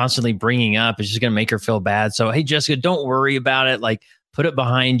constantly bringing up is just going to make her feel bad. So, hey, Jessica, don't worry about it. Like, put it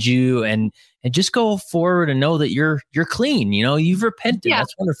behind you and just go forward and know that you're clean. You've repented. Yeah.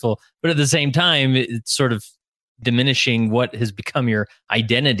 That's wonderful. But at the same time, it's sort of diminishing what has become your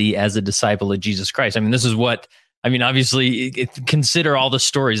identity as a disciple of Jesus Christ. This is what, obviously consider all the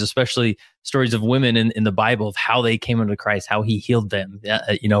stories, especially stories of women in the Bible, of how they came into Christ, how he healed them,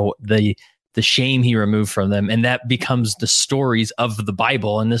 the shame he removed from them. And that becomes the stories of the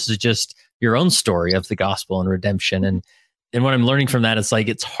Bible. And this is just your own story of the gospel and redemption. And what I'm learning from that, it's like,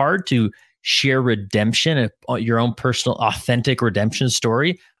 it's hard to share redemption, your own personal, authentic redemption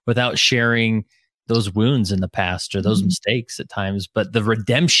story, without sharing those wounds in the past or those mistakes at times. But the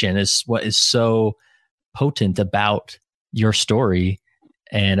redemption is what is so potent about your story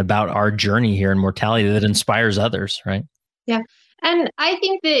and about our journey here in mortality that inspires others, right? Yeah. And I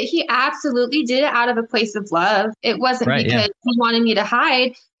think that he absolutely did it out of a place of love. It wasn't because he wanted me to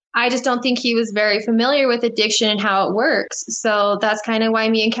hide. I just don't think he was very familiar with addiction and how it works. So that's kind of why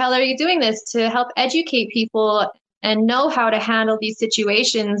me and Kelly are doing this, to help educate people and know how to handle these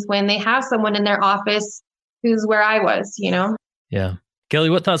situations when they have someone in their office who's where I was, Yeah. Kelly,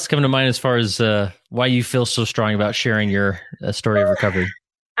 what thoughts come to mind as far as why you feel so strong about sharing your story of recovery?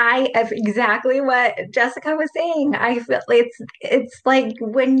 I have exactly what Jessica was saying. I feel it's like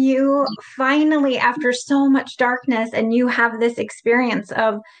when you finally, after so much darkness, and you have this experience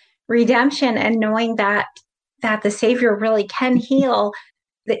of redemption and knowing that the Savior really can heal,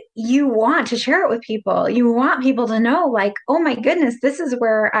 that you want to share it with people. You want people to know, like, oh my goodness, this is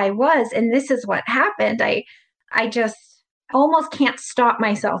where I was and this is what happened. I just almost can't stop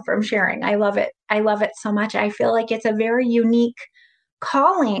myself from sharing. I love it. I love it so much. I feel like it's a very unique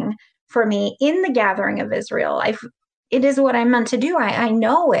calling for me in the gathering of Israel. It is what I'm meant to do. I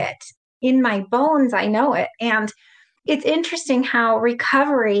know it in my bones. I know it. And it's interesting how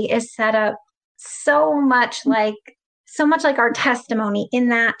recovery is set up so much like our testimony, in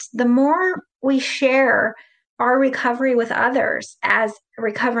that the more we share our recovery with others as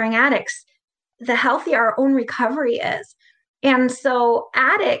recovering addicts, the healthier our own recovery is. And so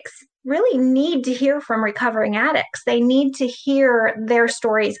addicts really need to hear from recovering addicts. They need to hear their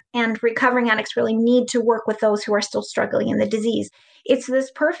stories, and recovering addicts really need to work with those who are still struggling in the disease. It's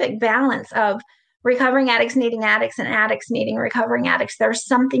this perfect balance of recovering addicts needing addicts and addicts needing recovering addicts. There's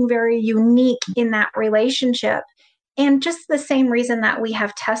something very unique in that relationship. And just the same reason that we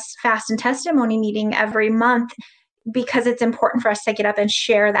have fast and testimony meeting every month, because it's important for us to get up and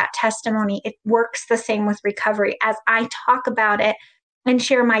share that testimony. It works the same with recovery. As I talk about it and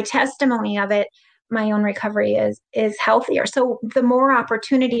share my testimony of it, my own recovery is healthier. So the more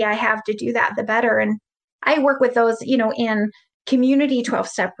opportunity I have to do that, the better. And I work with those, in community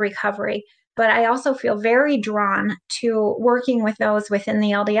 12-step recovery, but I also feel very drawn to working with those within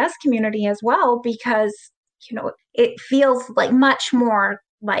the LDS community as well, because, it feels like much more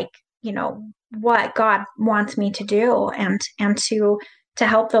like, what God wants me to do and to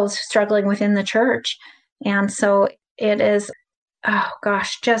help those struggling within the church. And so it is, oh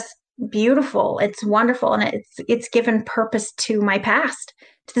gosh, just beautiful. It's wonderful. And it's given purpose to my past,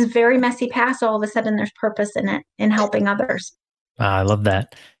 to this very messy past. All of a sudden there's purpose in it, in helping others. I love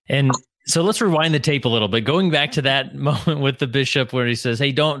that. And so let's rewind the tape a little bit. Going back to that moment with the bishop where he says,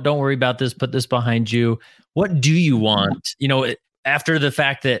 hey, don't worry about this, put this behind you. What do you want? After the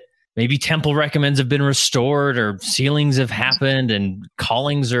fact that maybe temple recommends have been restored or sealings have happened and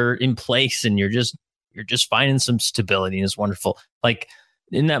callings are in place and you're just finding some stability, and it's wonderful. Like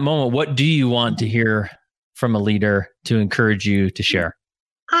in that moment, what do you want to hear from a leader to encourage you to share?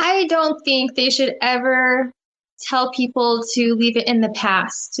 I don't think they should ever tell people to leave it in the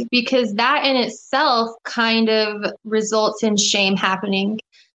past, because that in itself kind of results in shame happening.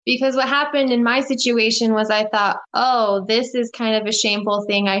 Because what happened in my situation was I thought, oh, this is kind of a shameful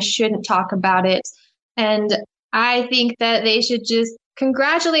thing. I shouldn't talk about it. And I think that they should just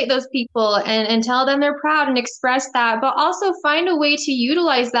congratulate those people and tell them they're proud and express that, but also find a way to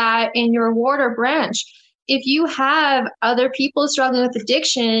utilize that in your ward or branch. If you have other people struggling with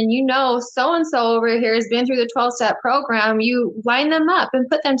addiction, so-and-so over here has been through the 12-step program, you line them up and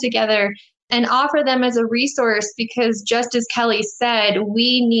put them together and offer them as a resource, because just as Kelly said,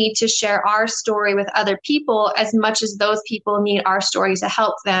 we need to share our story with other people as much as those people need our story to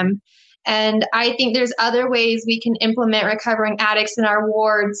help them. And I think there's other ways we can implement recovering addicts in our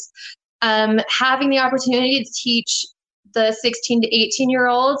wards. Having the opportunity to teach the 16 to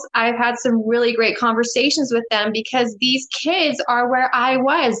 18-year-olds, I've had some really great conversations with them, because these kids are where I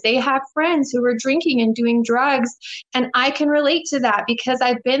was. They have friends who are drinking and doing drugs, and I can relate to that because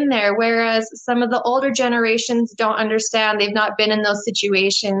I've been there, whereas some of the older generations don't understand. They've not been in those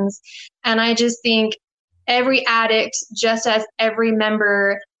situations. And I just think every addict, just as every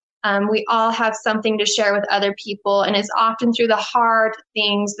member, we all have something to share with other people. And it's often through the hard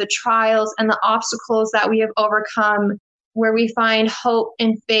things, the trials and the obstacles that we have overcome, where we find hope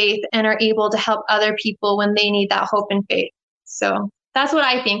and faith and are able to help other people when they need that hope and faith. So that's what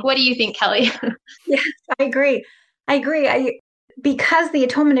I think. What do you think, Kelly? Yes, I agree. Because the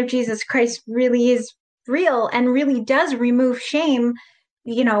atonement of Jesus Christ really is real and really does remove shame,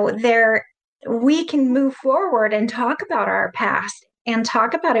 we can move forward and talk about our past and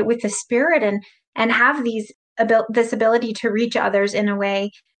talk about it with the Spirit and have this ability to reach others in a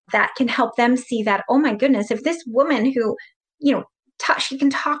way that can help them see that, oh my goodness, if this woman who, she can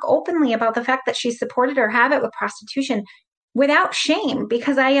talk openly about the fact that she supported her habit with prostitution without shame,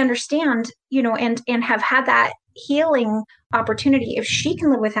 because I understand, and have had that healing opportunity. If she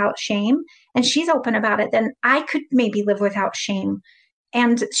can live without shame and she's open about it, then I could maybe live without shame.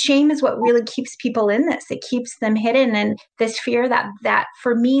 And shame is what really keeps people in this. It keeps them hidden, and this fear that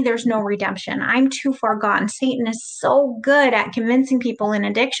for me, there's no redemption. I'm too far gone. Satan is so good at convincing people in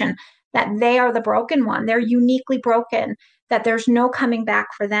addiction that they are the broken one. They're uniquely broken, that there's no coming back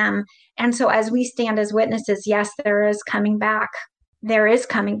for them. And so as we stand as witnesses, yes, there is coming back. There is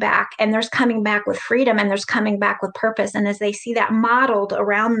coming back, and there's coming back with freedom, and there's coming back with purpose. And as they see that modeled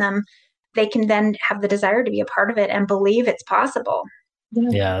around them, they can then have the desire to be a part of it and believe it's possible.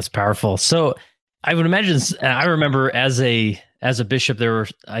 Yeah, that's powerful. So I would imagine, I remember as a bishop,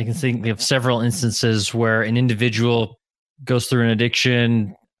 I can think of several instances where an individual goes through an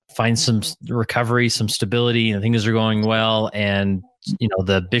addiction, finds some recovery, some stability, and things are going well. And,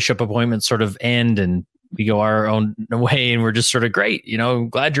 the bishop appointments sort of end and we go our own way, and we're just sort of great,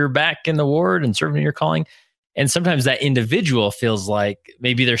 glad you're back in the ward and serving your calling. And sometimes that individual feels like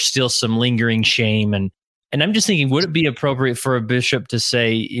maybe there's still some lingering shame. And I'm just thinking, would it be appropriate for a bishop to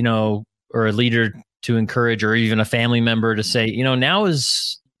say, or a leader to encourage, or even a family member to say,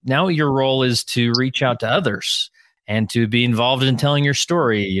 now your role is to reach out to others and to be involved in telling your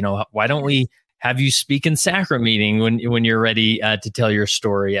story. Why don't we have you speak in sacrament meeting when you're ready to tell your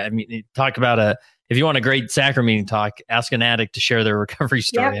story? I mean, talk about if you want a great sacrament meeting talk, ask an addict to share their recovery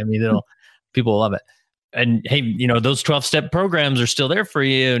story. Yep. I mean, people will love it. And hey, those 12-step programs are still there for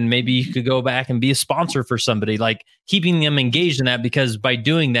you. And maybe you could go back and be a sponsor for somebody, like keeping them engaged in that, because by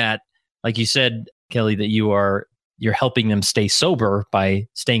doing that, like you said, Kelly, that you're helping them stay sober by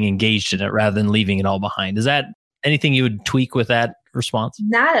staying engaged in it rather than leaving it all behind. Is that anything you would tweak with that response?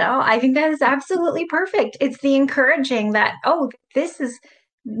 Not at all. I think that is absolutely perfect. It's the encouraging that, oh, this is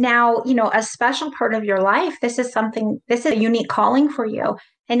now, a special part of your life. This is a unique calling for you.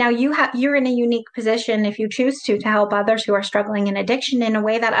 And now you're in a unique position, if you choose to help others who are struggling in addiction in a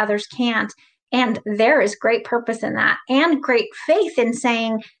way that others can't. And there is great purpose in that, and great faith in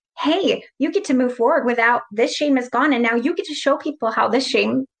saying, hey, you get to move forward without this shame is gone. And now you get to show people how this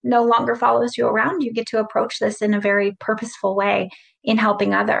shame no longer follows you around. You get to approach this in a very purposeful way in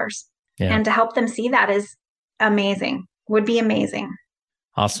helping others. Yeah. And to help them see that is amazing, would be amazing.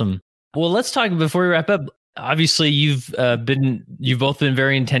 Awesome. Well, let's talk before we wrap up. Obviously, you've both been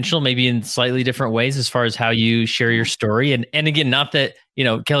very intentional, maybe in slightly different ways as far as how you share your story. And again, not that,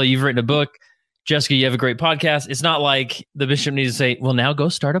 Kelly, you've written a book. Jessica, you have a great podcast. It's not like the bishop needs to say, well, now go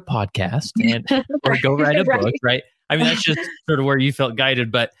start a podcast or go write a book, right? I mean, that's just sort of where you felt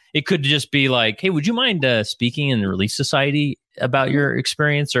guided, but it could just be like, hey, would you mind speaking in the Relief Society about your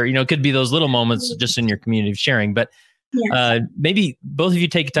experience? Or, it could be those little moments just in your community of sharing. But yes. Maybe both of you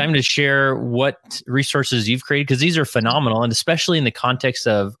take time to share what resources you've created, because these are phenomenal. And especially in the context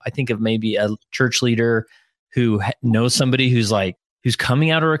of, I think of maybe a church leader who knows somebody who's coming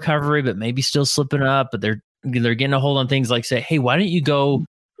out of recovery, but maybe still slipping up, but they're getting a hold on things like, say, hey, why don't you go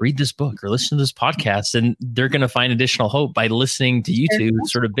read this book or listen to this podcast? And they're going to find additional hope by listening to you two who've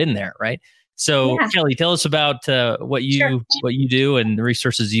sort of been there, right? So yeah. Kelly, tell us about what you do and the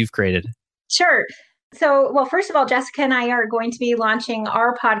resources you've created. Sure. So, well, first of all, Jessica and I are going to be launching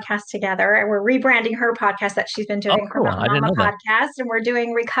our podcast together, and we're rebranding her podcast that she's been doing, her Mama podcast. And we're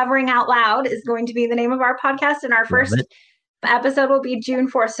doing Recovering Out Loud is going to be the name of our podcast. And our first episode will be June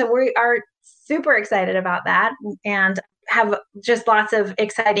 4th. So we are super excited about that and have just lots of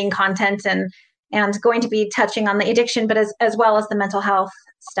exciting content and going to be touching on the addiction, but as well as the mental health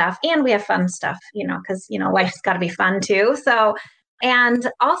stuff. And we have fun stuff, because, life's got to be fun too. So,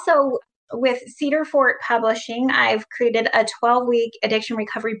 and also with Cedar Fort Publishing, I've created a 12-week addiction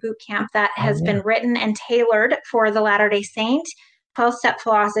recovery boot camp that has been written and tailored for the Latter-day Saint, 12-step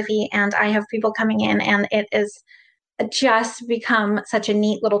philosophy. And I have people coming in, and it is just become such a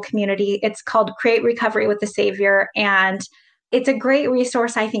neat little community. It's called Create Recovery with the Savior. And it's a great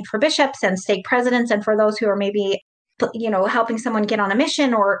resource, I think, for bishops and stake presidents, and for those who are maybe, helping someone get on a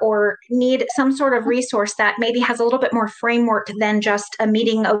mission or need some sort of resource that maybe has a little bit more framework than just a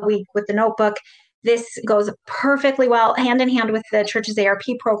meeting a week with the notebook. This goes perfectly well hand in hand with the church's ARP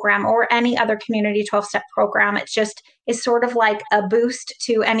program or any other community 12-step program. It's sort of like a boost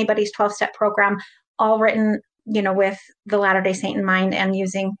to anybody's 12-step program, all written with the Latter-day Saint in mind and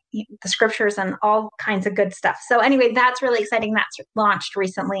using the scriptures and all kinds of good stuff. So anyway, that's really exciting. That's launched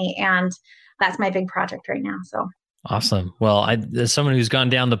recently, and that's my big project right now. So awesome. Well, as someone who's gone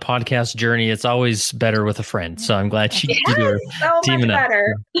down the podcast journey, it's always better with a friend. So I'm glad you are teaming up.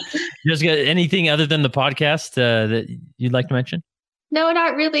 Better. Just got anything other than the podcast that you'd like to mention? No,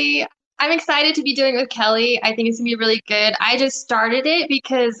 not really. I'm excited to be doing it with Kelly. I think it's going to be really good. I just started it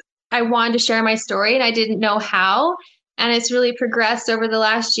because I wanted to share my story and I didn't know how. And it's really progressed over the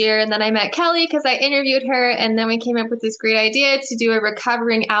last year. And then I met Kelly because I interviewed her. And then we came up with this great idea to do a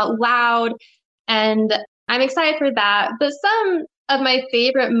Recovering Out Loud. And I'm excited for that. But some of my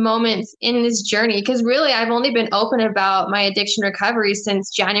favorite moments in this journey, because really I've only been open about my addiction recovery since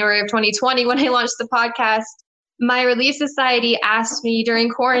January of 2020 when I launched the podcast. My Relief Society asked me during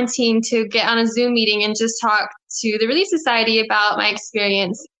quarantine to get on a Zoom meeting and just talk to the Relief Society about my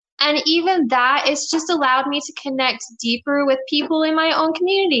experience. And even that, it's just allowed me to connect deeper with people in my own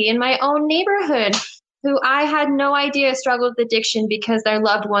community, in my own neighborhood, who I had no idea struggled with addiction because their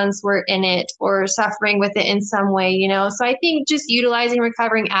loved ones were in it or suffering with it in some way, So I think just utilizing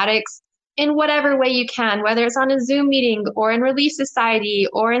recovering addicts in whatever way you can, whether it's on a Zoom meeting or in Relief Society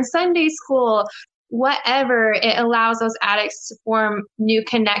or in Sunday school, whatever, it allows those addicts to form new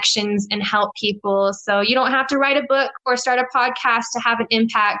connections and help people. So you don't have to write a book or start a podcast to have an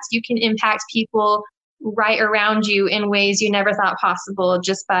impact. You can impact people right around you in ways you never thought possible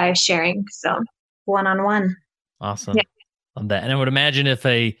just by sharing. So one-on-one. Awesome. Yeah. Love that. And I would imagine if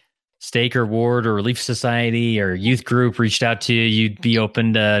a stake or ward or Relief Society or youth group reached out to you, you'd be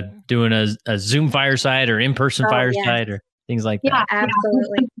open to doing a Zoom fireside or in-person fireside or things like that. Yeah,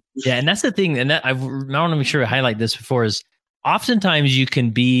 absolutely. Yeah, and that's the thing, and that I want to make sure I highlight this before is oftentimes you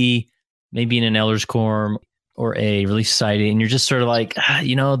can be maybe in an elders quorum or a Relief Society, and you're just sort of like,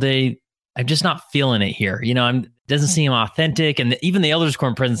 I'm just not feeling it here. It doesn't seem authentic, and even the elders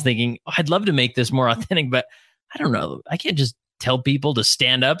quorum president's thinking, I'd love to make this more authentic, but I don't know. I can't just tell people to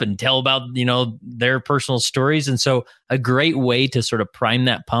stand up and tell about their personal stories, and so a great way to sort of prime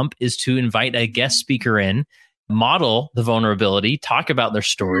that pump is to invite a guest speaker in. Model the vulnerability, talk about their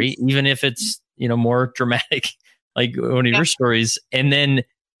story, even if it's, more dramatic like one of your stories, and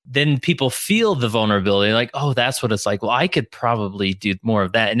then people feel the vulnerability, like, oh, that's what it's like. Well, I could probably do more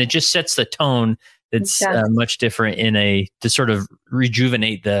of that. And it just sets the tone that's much different to sort of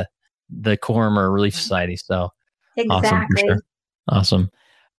rejuvenate the Quorum or Relief Society. So exactly. Awesome, for sure. Awesome.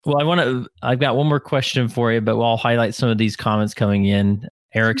 Well, I've got one more question for you, but I'll highlight some of these comments coming in.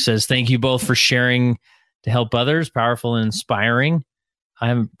 Eric says, thank you both for sharing to help others. Powerful and inspiring. I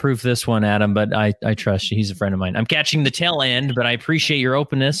haven't proved this one, Adam, but I trust you. He's a friend of mine. I'm catching the tail end, but I appreciate your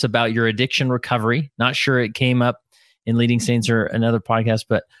openness about your addiction recovery. Not sure it came up in Leading Saints or another podcast,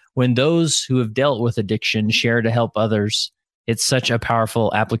 but when those who have dealt with addiction share to help others, it's such a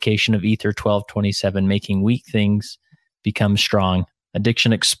powerful application of Ether 1227, making weak things become strong.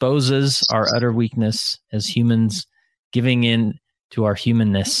 Addiction exposes our utter weakness as humans, giving in to our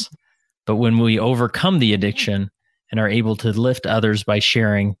humanness. But when we overcome the addiction and are able to lift others by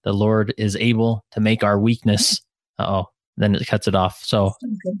sharing, the Lord is able to make our weakness. Then it cuts it off. So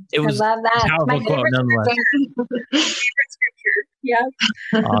it was I love that. My favorite scripture. Yeah.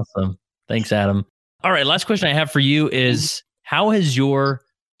 Awesome. Thanks, Adam. All right. Last question I have for you is, how has your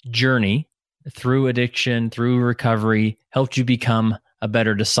journey through addiction, through recovery, helped you become a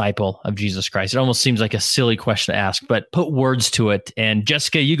better disciple of Jesus Christ? It almost seems like a silly question to ask, but put words to it. And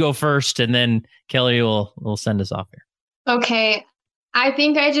Jessica, you go first, and then Kelly will send us off here. Okay. I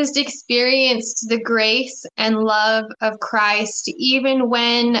think I just experienced the grace and love of Christ, even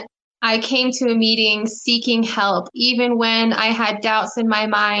when I came to a meeting seeking help, even when I had doubts in my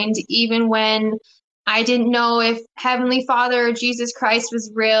mind, even when I didn't know if Heavenly Father or Jesus Christ was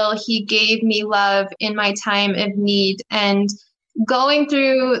real. He gave me love in my time of need. And going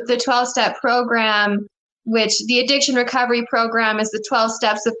through the 12-step program, which the addiction recovery program is the 12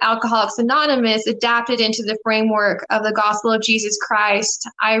 steps of Alcoholics Anonymous adapted into the framework of the gospel of Jesus Christ,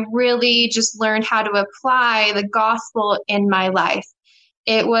 I really just learned how to apply the gospel in my life.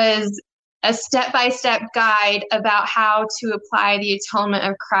 It was a step-by-step guide about how to apply the atonement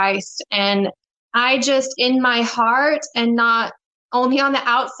of Christ. And I just, in my heart, and not only on the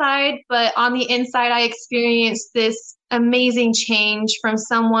outside, but on the inside, I experienced this amazing change from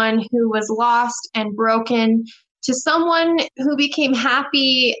someone who was lost and broken to someone who became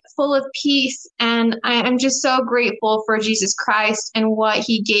happy, full of peace. And I'm just so grateful for Jesus Christ and what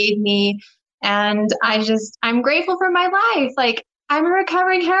he gave me. And I'm grateful for my life. Like, I'm a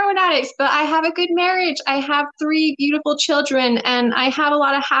recovering heroin addict, but I have a good marriage. I have 3 beautiful children, and I have a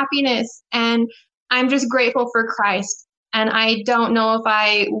lot of happiness. And I'm just grateful for Christ. And I don't know if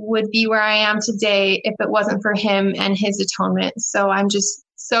I would be where I am today if it wasn't for him and his atonement. So I'm just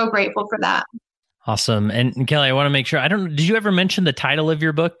so grateful for that. Awesome. And Kelly, I want to make sure, did you ever mention the title of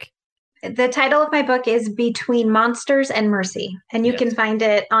your book? The title of my book is Between Monsters and Mercy, and you can find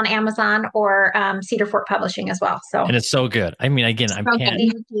it on Amazon or Cedar Fort Publishing as well. So, and it's so good. I mean, again, I can't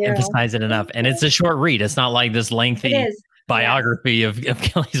emphasize it enough. And it's a short read. It's not like this lengthy biography of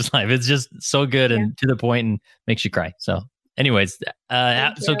Kelly's life. It's just so good and to the point and makes you cry. So anyways,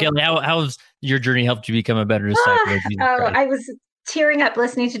 so Kelly, how has your journey helped you become a better disciple of Jesus Christ? I was tearing up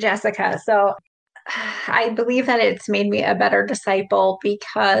listening to Jessica. So I believe that it's made me a better disciple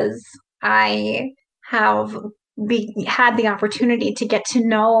because I have had the opportunity to get to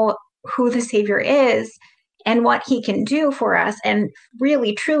know who the Savior is and what he can do for us, and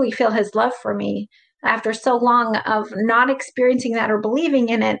really, truly feel his love for me after so long of not experiencing that or believing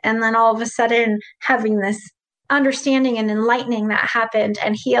in it. And then all of a sudden having this understanding and enlightening that happened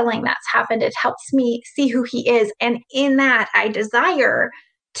and healing that's happened, it helps me see who he is. And in that, I desire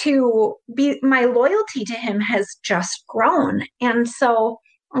to be, my loyalty to him has just grown. And so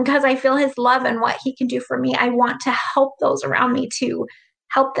because I feel his love and what he can do for me, I want to help those around me, to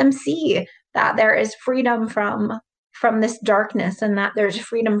help them see that there is freedom from this darkness, and that there's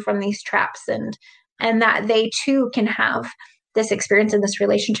freedom from these traps, and that they too can have this experience and this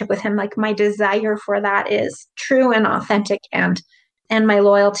relationship with him. Like, my desire for that is true and authentic, and my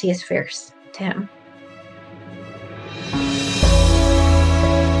loyalty is fierce to him.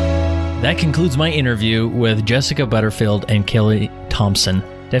 That concludes my interview with Jessica Butterfield and Kelly Thompson.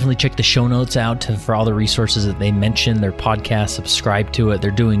 Definitely check the show notes out for all the resources that they mentioned, their podcast, subscribe to it.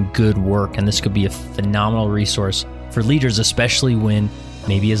 They're doing good work, and this could be a phenomenal resource for leaders, especially when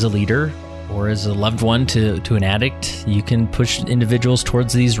maybe as a leader or as a loved one to an addict, you can push individuals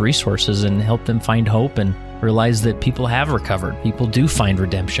towards these resources and help them find hope and realize that people have recovered. People do find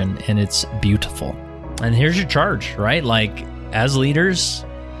redemption, and it's beautiful. And here's your charge, right? Like, as leaders,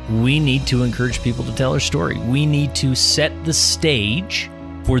 we need to encourage people to tell their story. We need to set the stage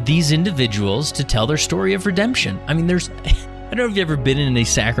for these individuals to tell their story of redemption. I mean, I don't know if you've ever been in a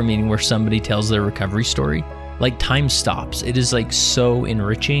sacrament meeting where somebody tells their recovery story. like time stops. It is like so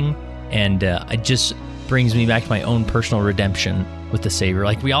enriching, and it just brings me back to my own personal redemption with the Savior.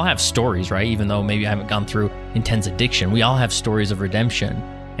 Like, we all have stories, right? Even though maybe I haven't gone through intense addiction, we all have stories of redemption.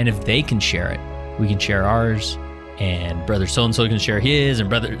 And if they can share it, we can share ours, and brother so-and-so can share his,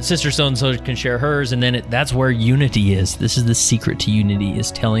 and sister so-and-so can share hers. And then that's where unity is. This is the secret to unity,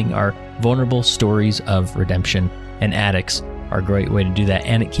 is telling our vulnerable stories of redemption. And addicts are a great way to do that.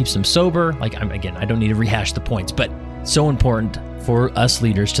 And it keeps them sober. Like, I don't need to rehash the points, but so important for us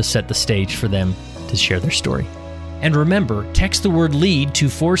leaders to set the stage for them to share their story. And remember, text the word LEAD to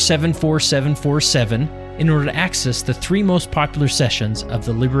 474747 in order to access the 3 most popular sessions of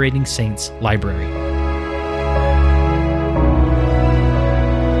the Liberating Saints Library.